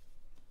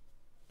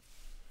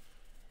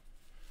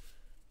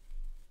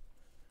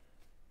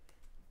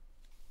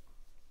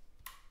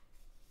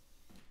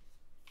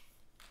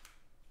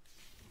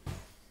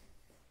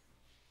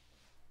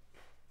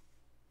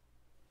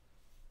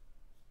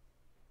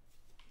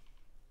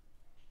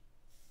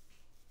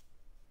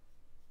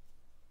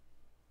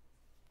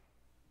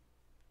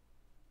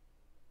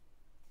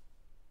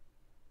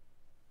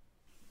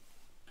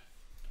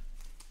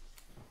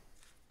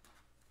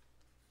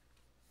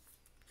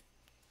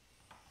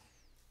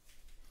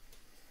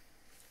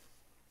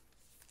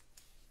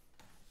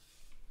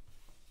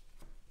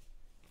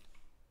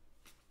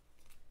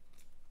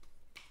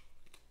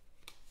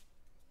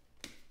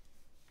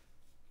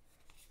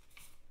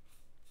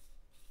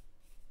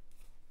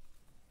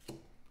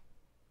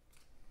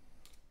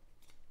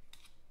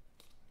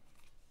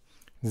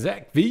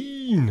 Zach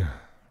Veen,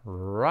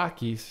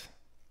 Rockies.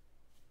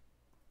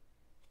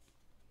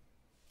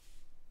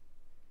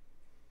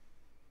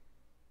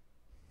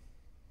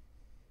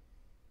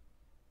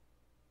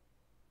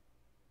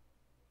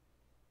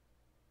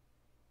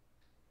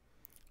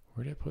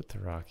 Where did I put the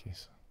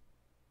Rockies?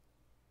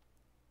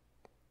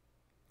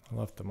 I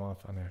left them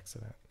off on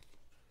accident.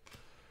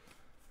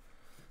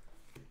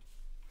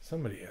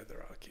 Somebody had the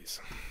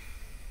Rockies.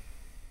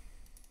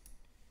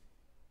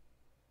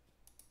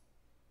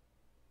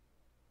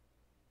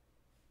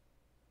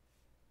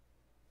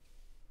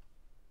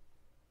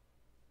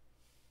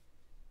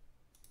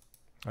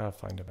 I'll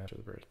find him after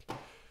the break.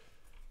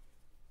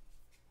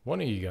 One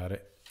of you got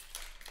it.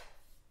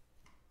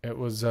 It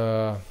was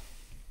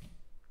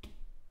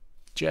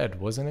Jed,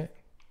 wasn't it?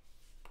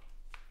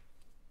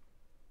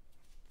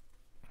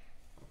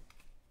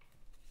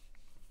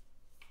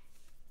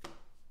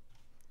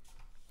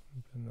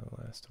 In the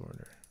last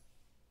order.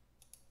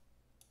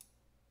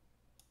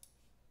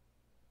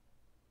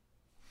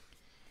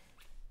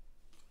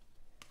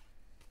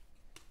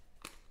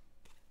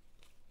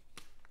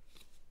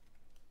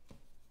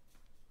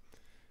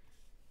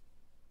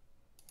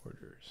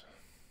 Orders.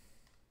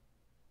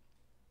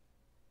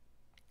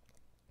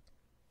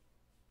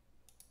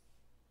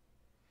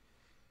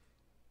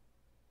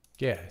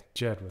 Yeah,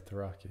 Jed with the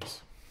Rockies.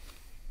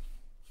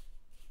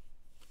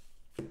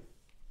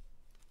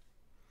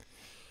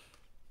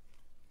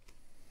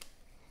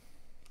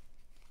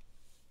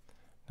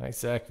 Nice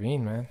Zach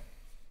Veen, man.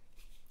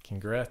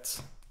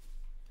 Congrats.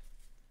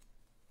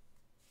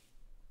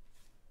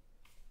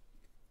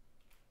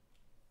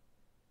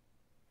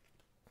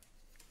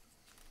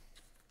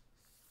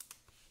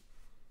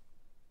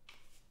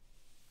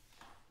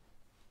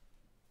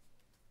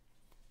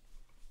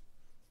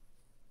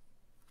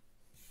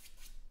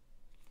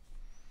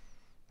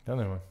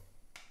 Another one.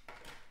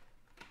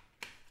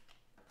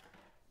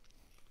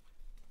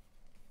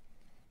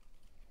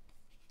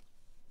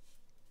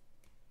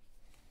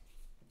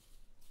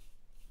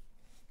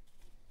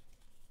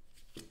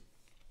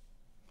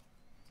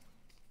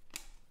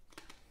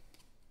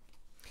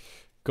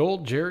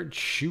 Gold, Jared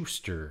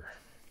Schuster.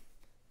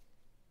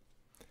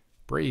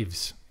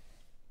 Braves.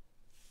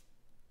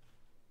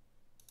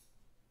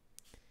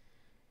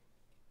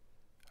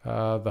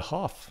 The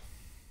Hoff.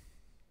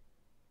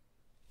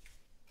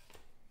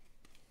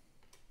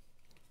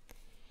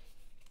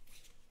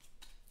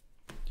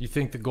 Do you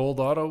think the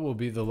gold auto will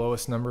be the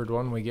lowest numbered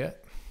one we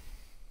get?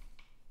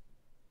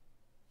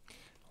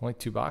 Only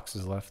 2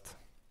 boxes left.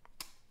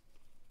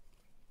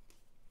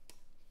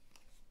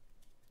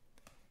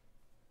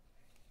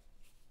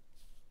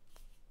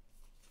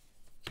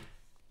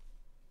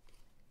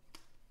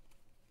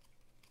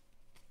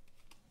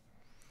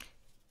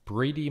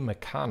 Brady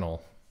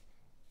McConnell.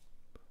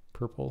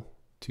 Purple,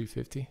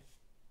 250.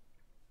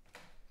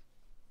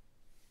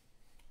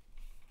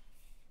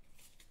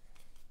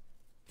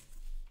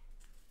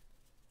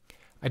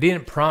 I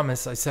didn't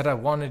promise. I said I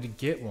wanted to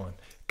get one.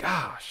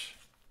 Gosh.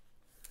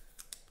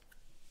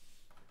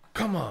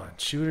 Come on,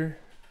 shooter.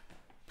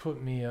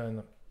 Put me on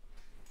the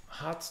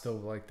hot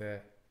stove like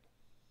that.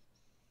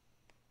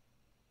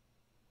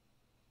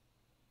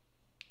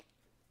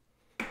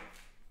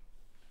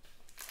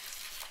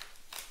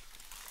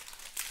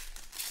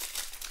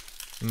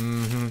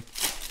 Mm-hmm.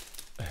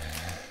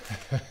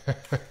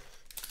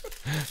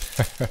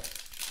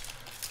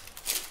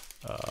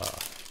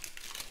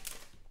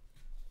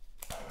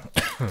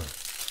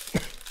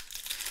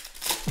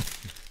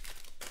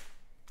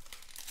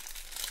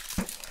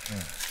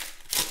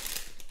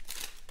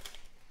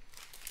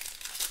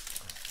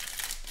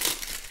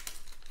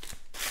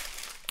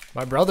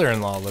 My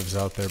brother-in-law lives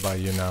out there by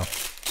you now.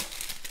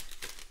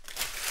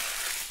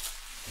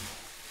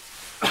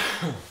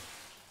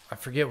 I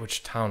forget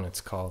which town it's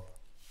called.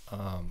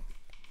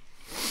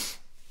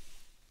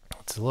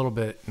 It's a little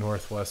bit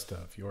northwest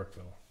of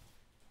Yorkville.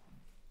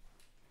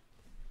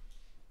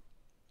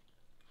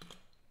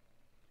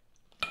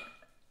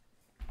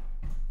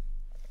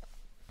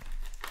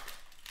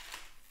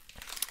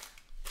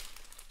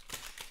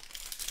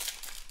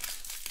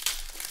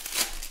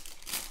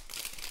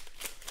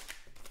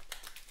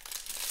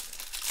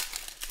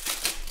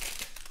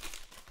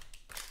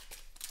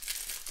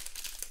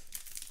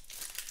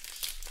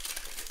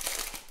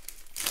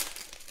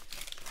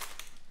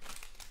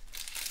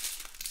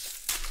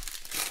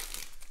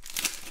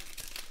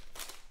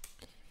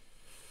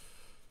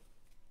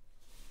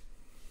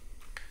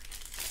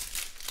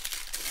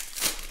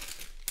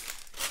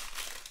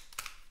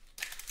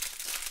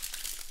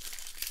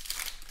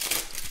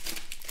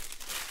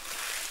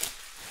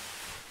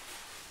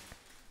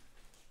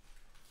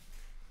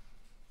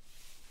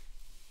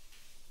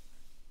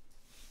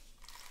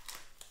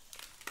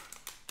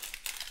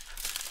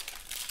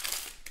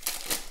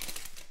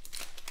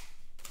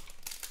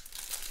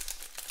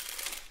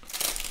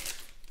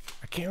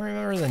 I can't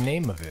remember the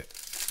name of it.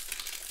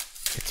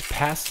 It's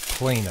past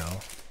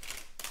Plano.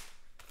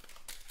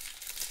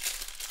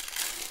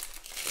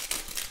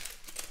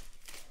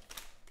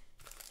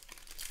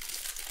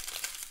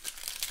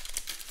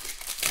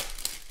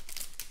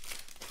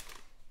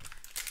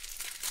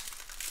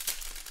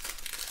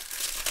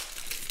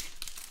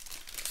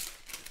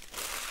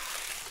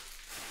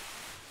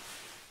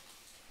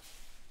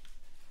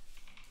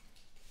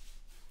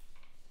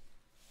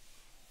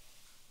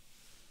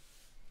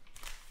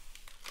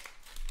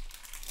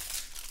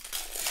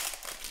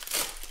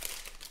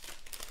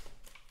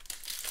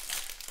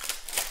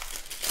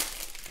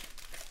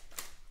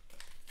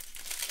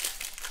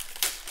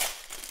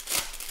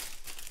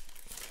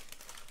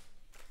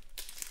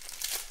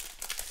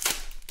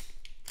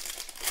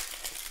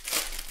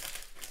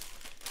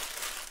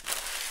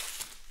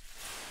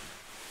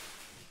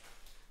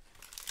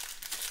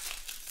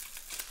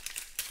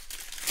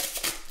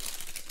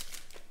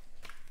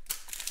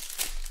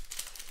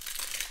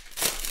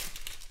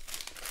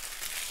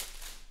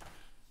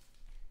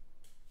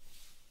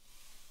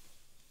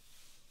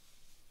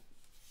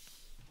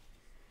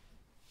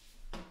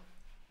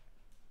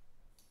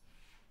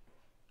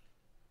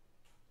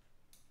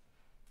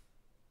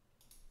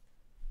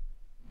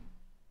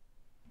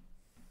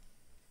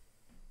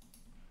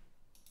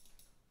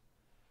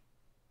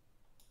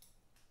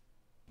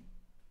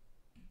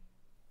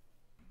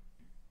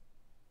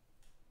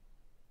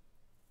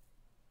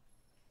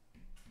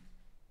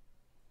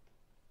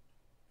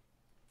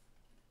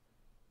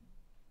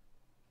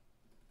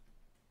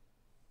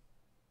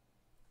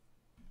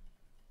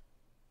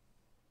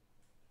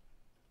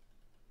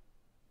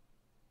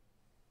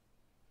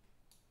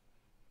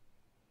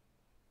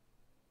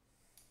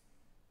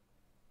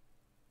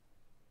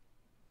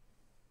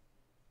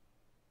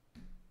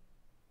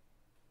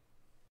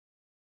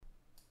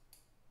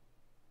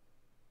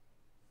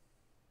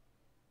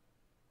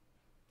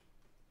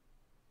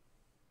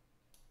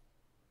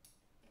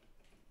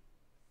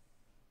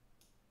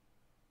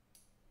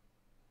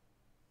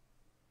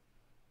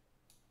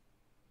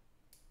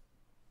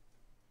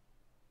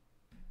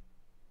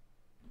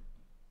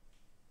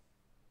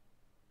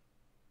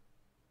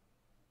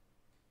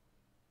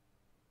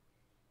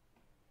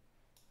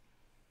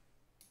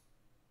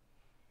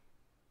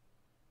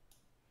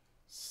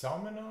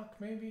 Salmonok,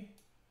 maybe?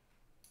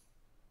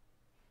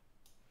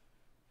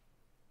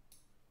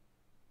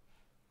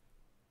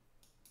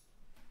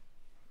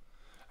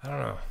 I don't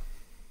know.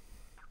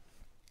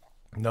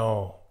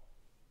 No.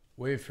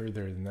 Way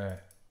further than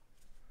that.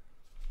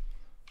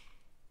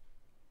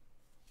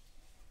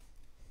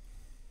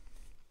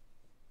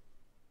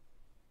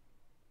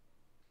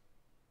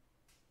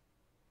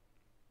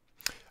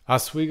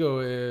 Oswego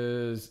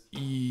is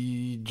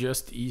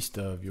just east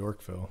of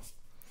Yorkville.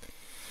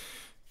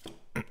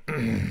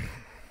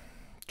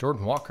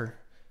 Jordan Walker.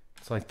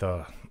 It's like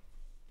the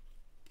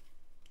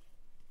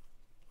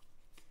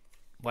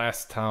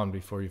last town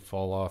before you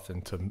fall off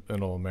into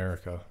middle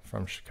America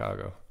from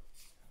Chicago.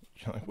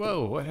 You're like,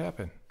 whoa, what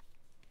happened?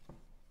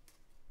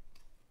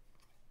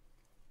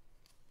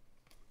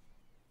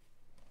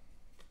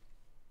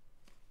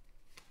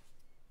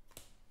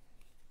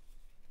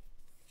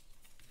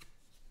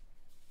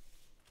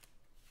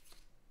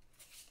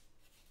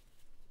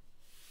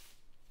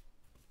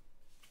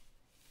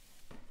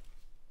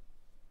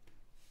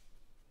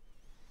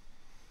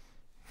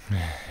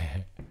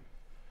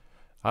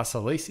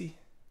 Asa Lacey?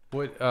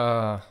 What,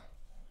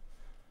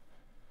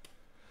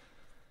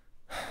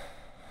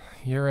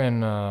 you're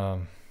in,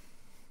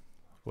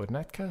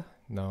 Winnetka?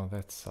 No,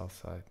 that's south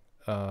side.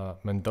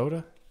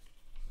 Mendota?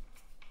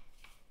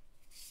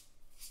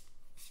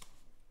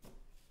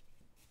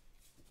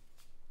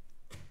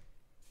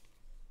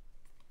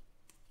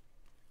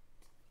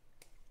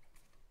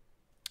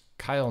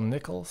 Kyle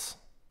Nicholas?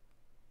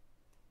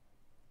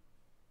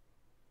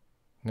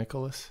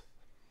 Nicholas?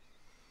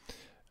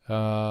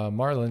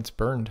 Marlins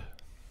burned.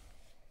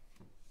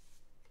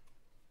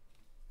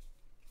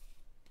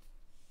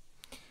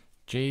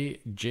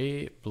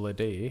 J.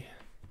 Blade,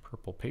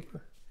 purple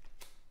paper.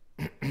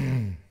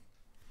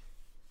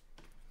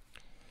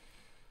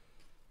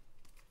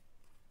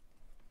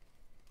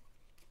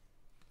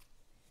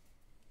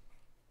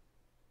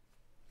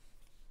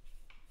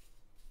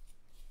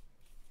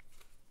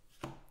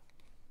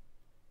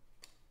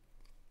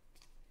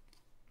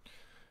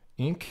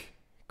 Ink?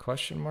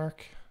 Question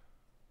mark?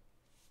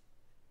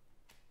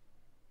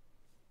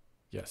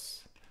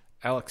 Yes.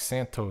 Alex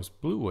Santos,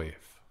 Blue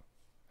Wave.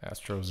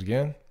 Astros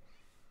again.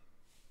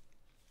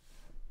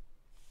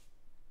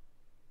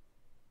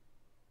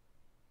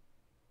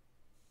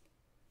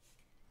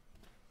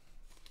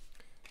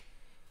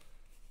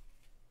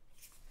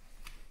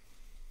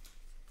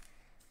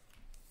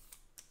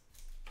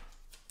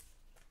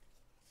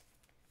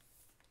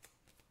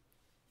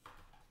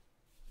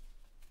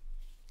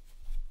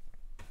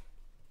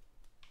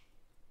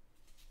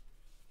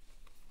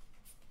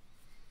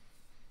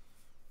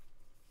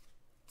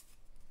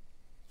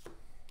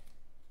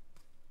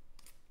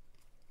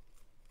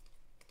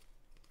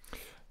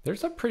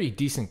 There's a pretty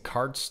decent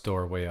card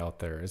store way out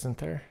there, isn't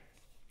there?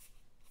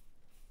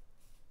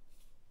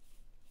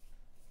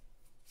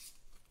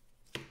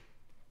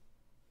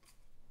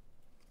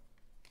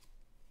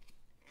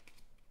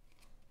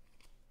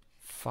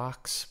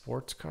 Fox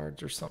Sports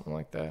Cards or something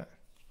like that.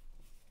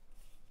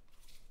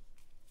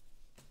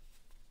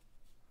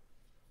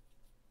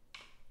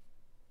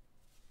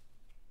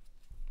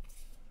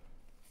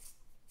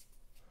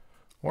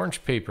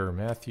 Orange paper,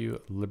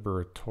 Matthew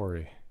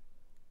Liberatore.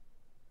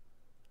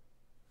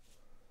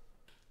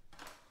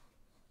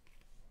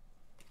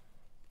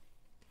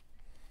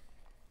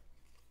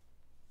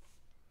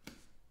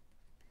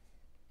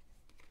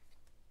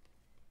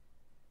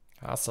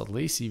 Asa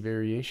Lacey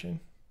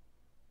variation.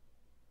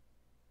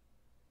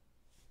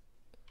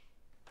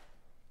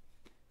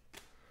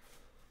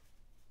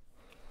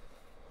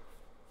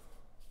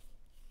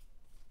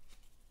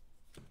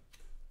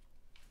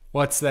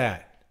 What's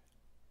that?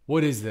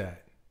 What is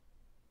that?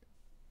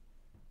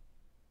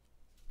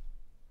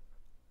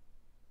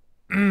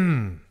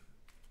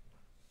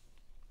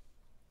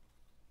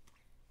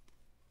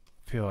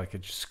 Feel like I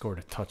just scored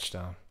a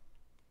touchdown.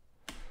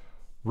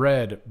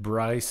 Red,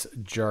 Bryce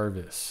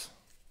Jarvis.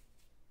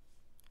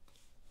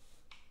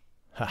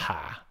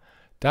 Haha.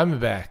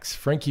 Diamondbacks,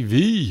 Frankie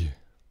V.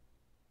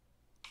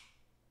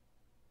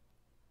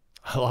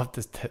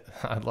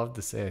 I'd love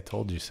to say I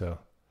told you so.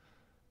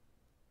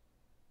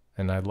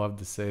 And I'd love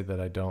to say that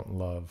I don't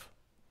love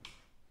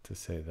to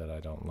say that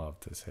I don't love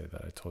to say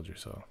that I told you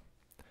so.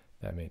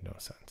 That made no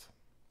sense.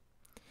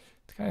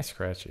 It's kind of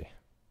scratchy.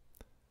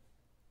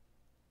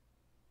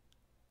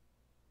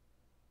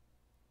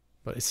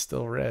 But it's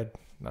still red.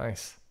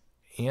 Nice.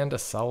 And a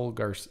Saul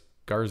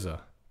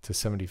Garza to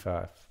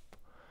 75.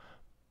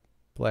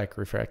 Black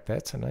refract.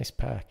 That's a nice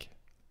pack.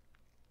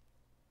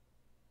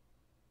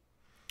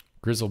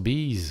 Grizzle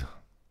Bees.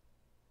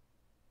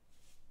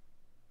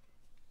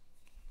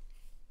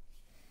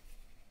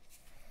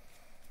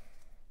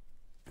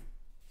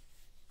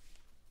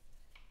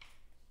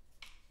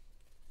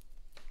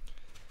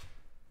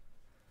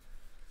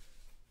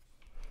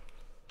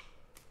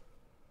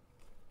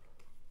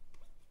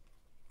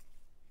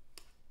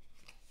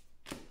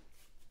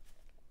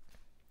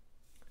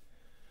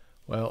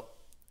 Well,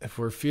 if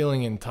we're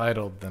feeling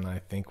entitled, then I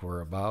think we're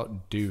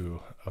about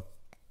due a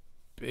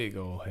big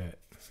ol' hit.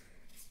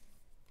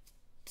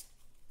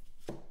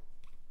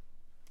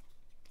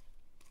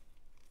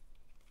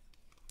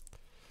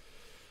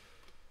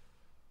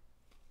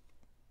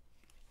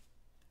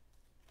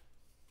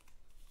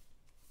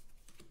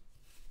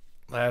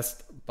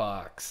 Last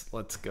box.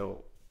 Let's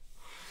go.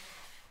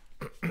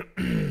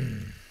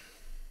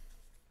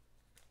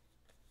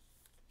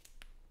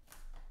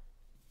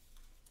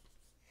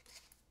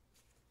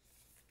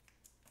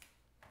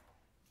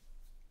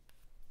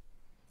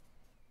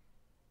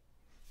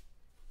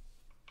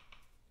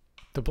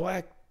 The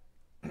black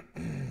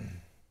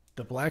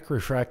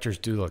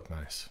refractors do look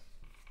nice.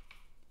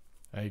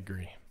 I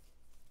agree.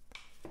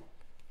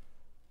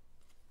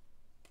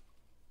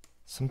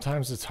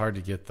 Sometimes it's hard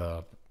to get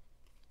the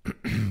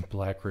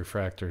black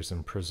refractors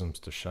and prisms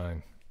to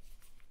shine.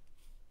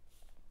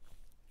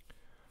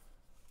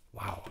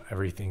 Wow,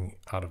 everything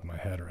out of my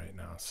head right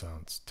now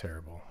sounds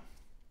terrible.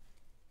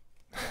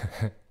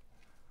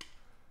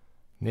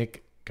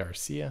 Nick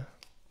Garcia.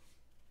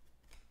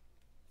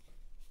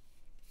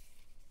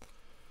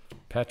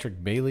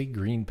 Patrick Bailey,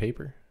 green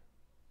paper.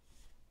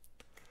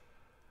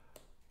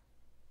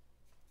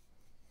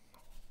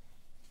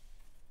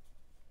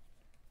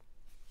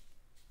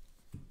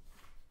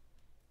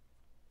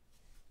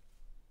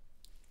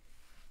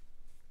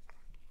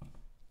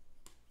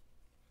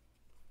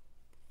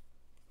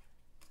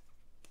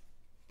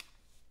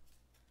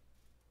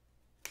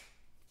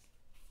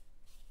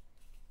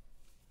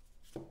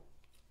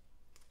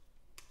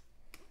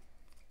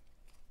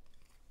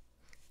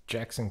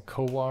 Jackson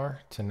Kowar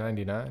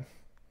 /99.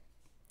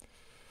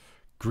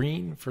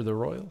 Green for the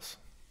Royals.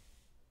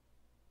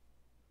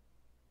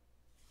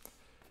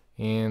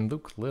 And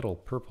Luke Little,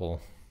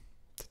 purple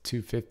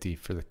 /250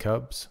 for the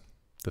Cubs.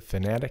 The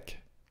Fanatic.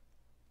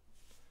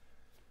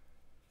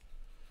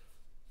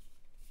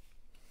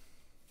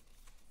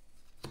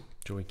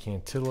 Joey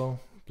Cantillo,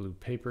 blue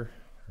paper,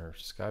 or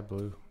sky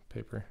blue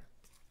paper.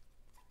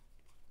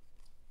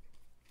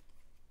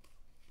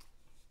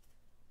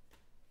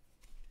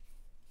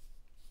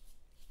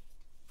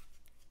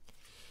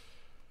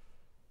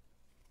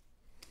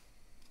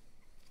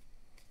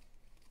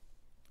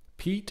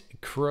 Pete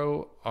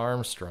Crow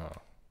Armstrong,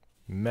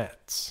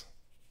 Mets.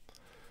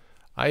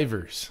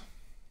 Ivers.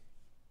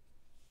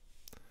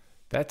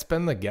 That's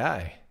been the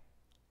guy.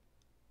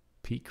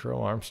 Pete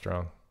Crow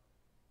Armstrong.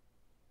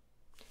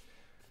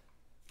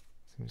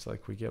 Seems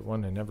like we get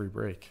one in every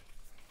break.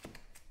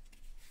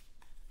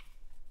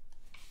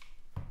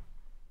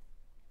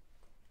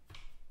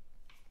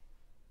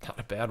 Not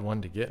a bad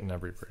one to get in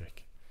every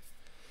break.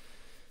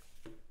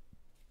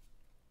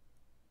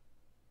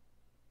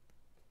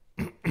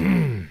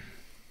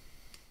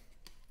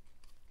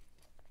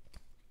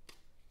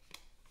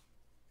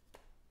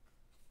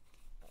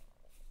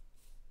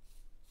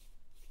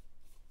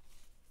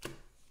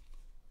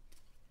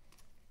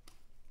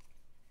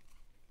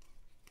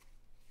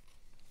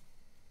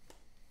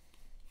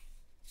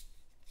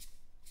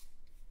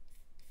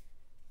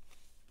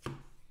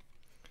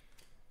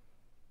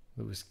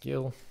 Lewis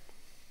Gill.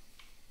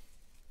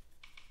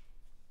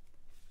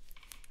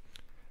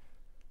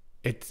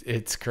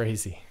 It's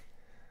crazy.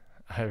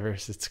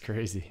 Ivers, it's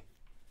crazy.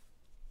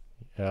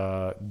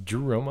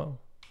 Drew Romo.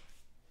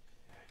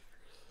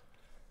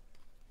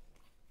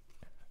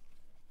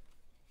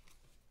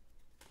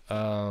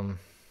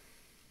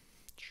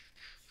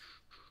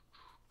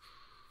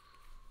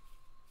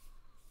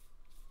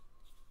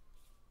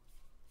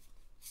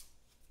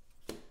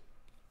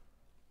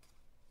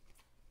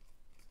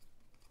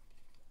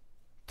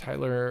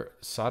 Tyler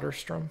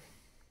Soderstrom,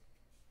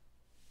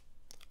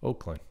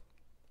 Oakland.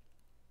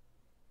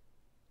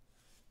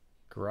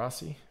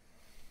 Garasi.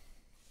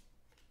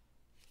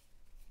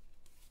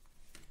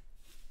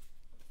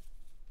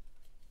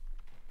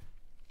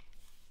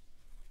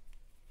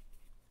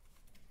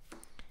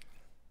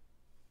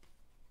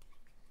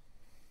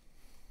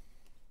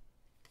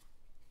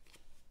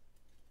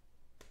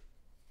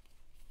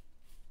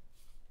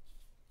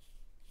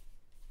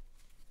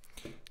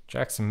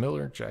 Jackson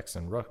Miller,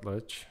 Jackson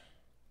Rutledge.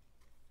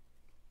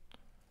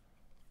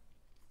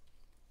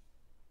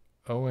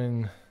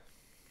 Owen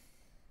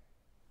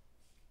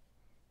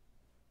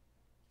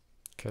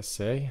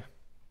Cassay,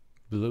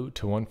 blue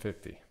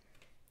 /150.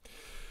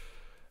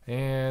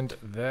 And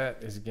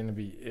that is going to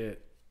be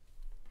it.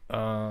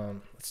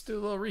 Let's do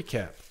a little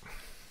recap.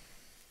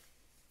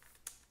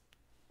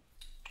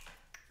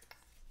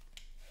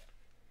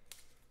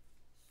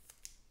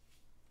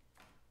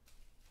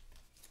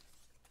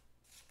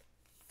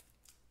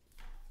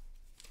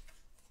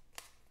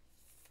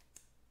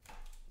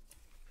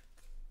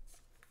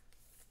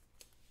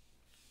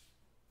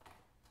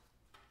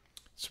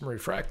 Some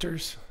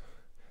refractors.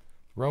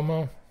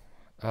 Romo,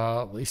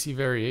 Lacey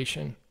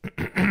variation.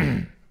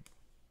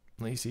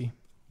 Lacey,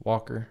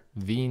 Walker,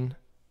 Veen,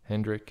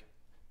 Hendrick,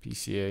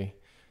 PCA,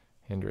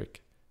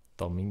 Hendrick,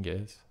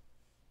 Dominguez,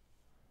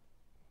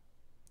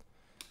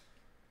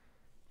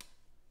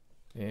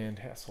 and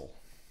Hassel.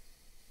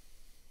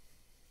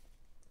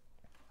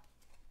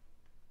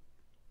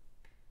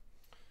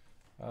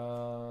 Some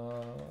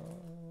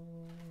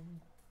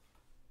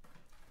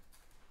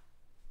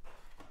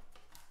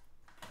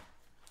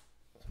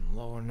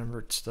lower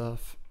numbered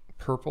stuff.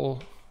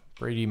 Purple,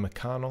 Brady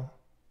McConnell.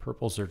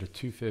 Purples are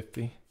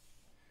 /250.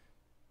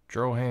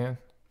 Drohan,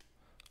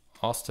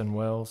 Austin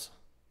Wells,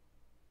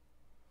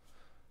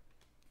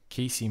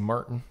 Casey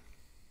Martin.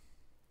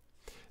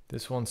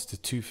 This one's to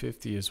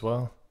 250 as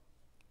well.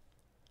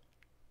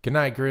 Good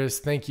night, Grizz.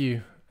 Thank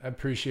you. I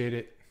appreciate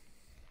it.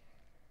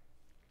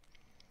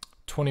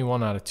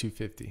 21 out of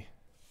 250.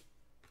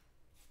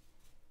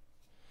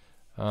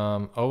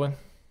 Owen.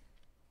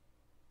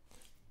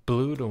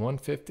 Blue to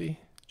 150.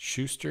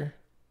 Schuster.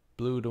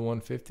 Blue to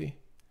 150.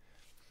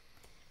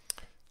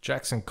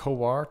 Jackson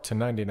Kowar to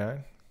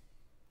 99.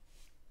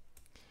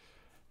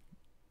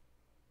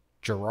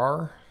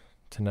 Gerard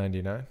to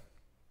 99.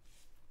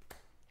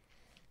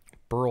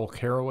 Burl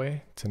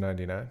Caraway to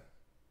 99.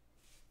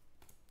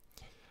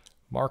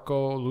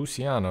 Marco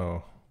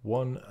Luciano,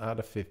 1 out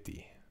of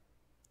 50.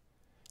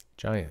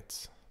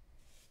 Giants.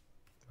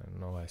 I don't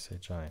know why I say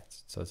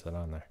Giants. It says that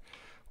on there.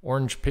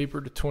 Orange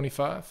paper to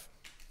 25.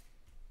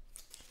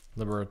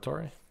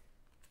 Liberatore.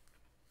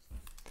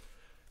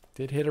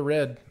 Did hit a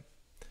red.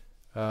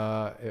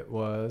 It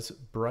was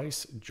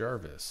Bryce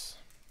Jarvis.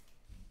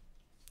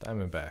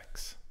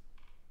 Diamondbacks.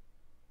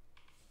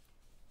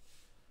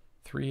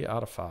 3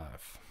 out of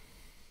 5.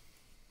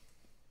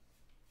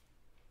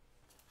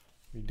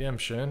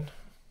 Redemption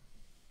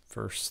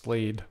for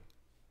Slade,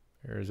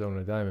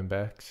 Arizona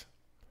Diamondbacks.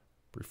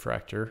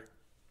 Refractor.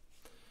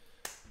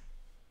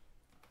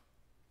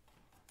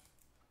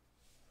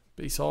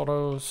 Base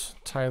autos,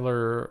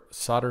 Tyler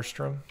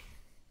Soderstrom.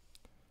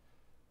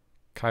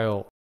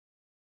 Kyle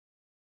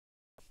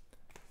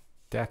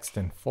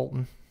Daxton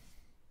Fulton.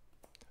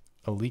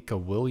 Alika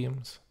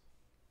Williams.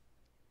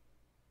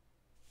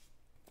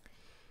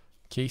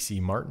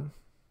 Casey Martin.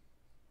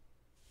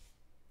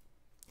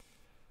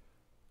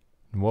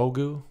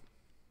 Nwogu.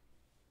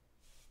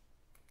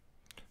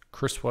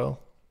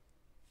 Criswell.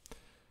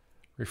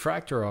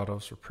 Refractor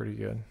autos were pretty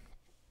good.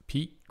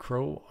 Pete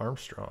Crow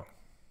Armstrong.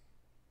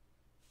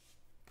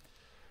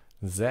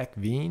 Zach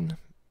Veen.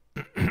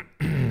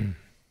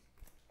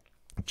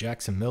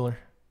 Jackson Miller.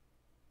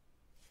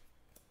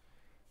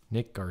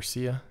 Nick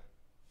Garcia.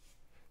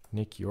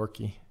 Nick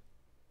Yorkie.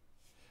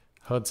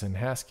 Hudson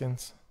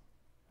Haskins.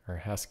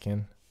 Or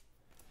Haskin.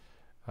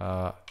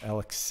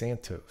 Alex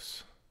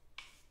Santos.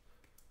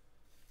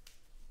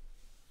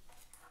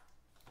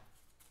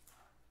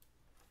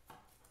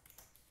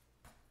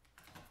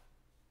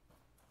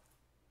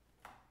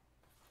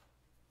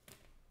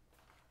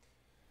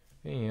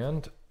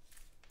 And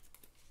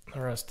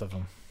the rest of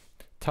them.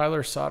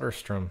 Tyler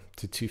Soderstrom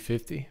to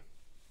 250.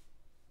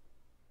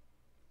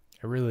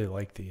 I really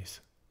like these.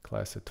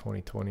 Class of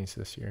 2020s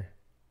this year.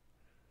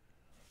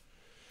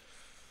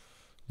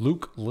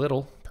 Luke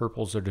Little.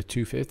 Purples are to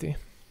 250.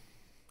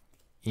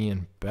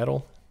 Ian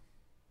Bettle.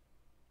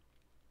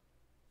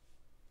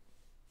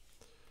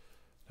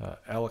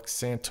 Alex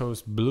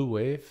Santos Blue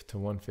Wave to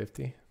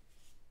 150.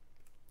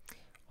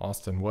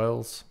 Austin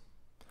Wells.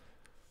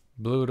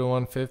 Blue to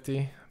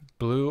 150.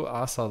 Blue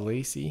Asa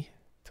Lacy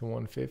to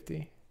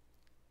 150.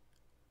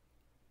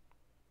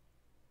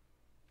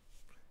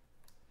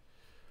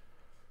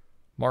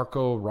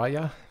 Marco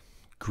Raya,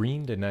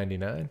 green to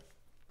 99.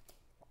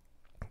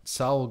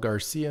 Saul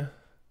Garcia,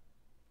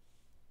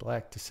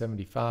 black to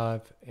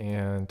 75.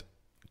 And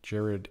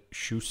Jared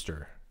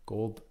Schuster,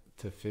 gold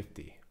to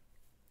 50.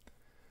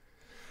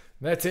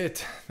 That's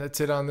it. That's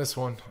it on this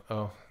one.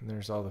 Oh, and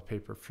there's all the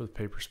paper for the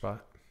paper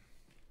spot.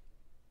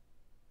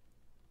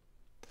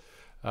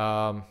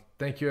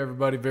 Thank you,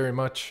 everybody, very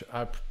much.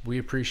 We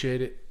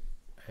appreciate it.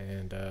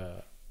 And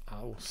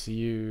I will see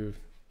you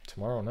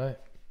tomorrow night.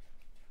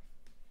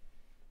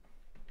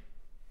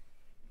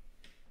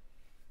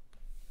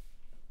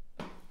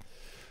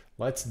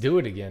 Let's do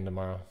it again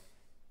tomorrow.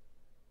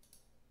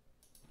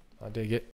 I dig it.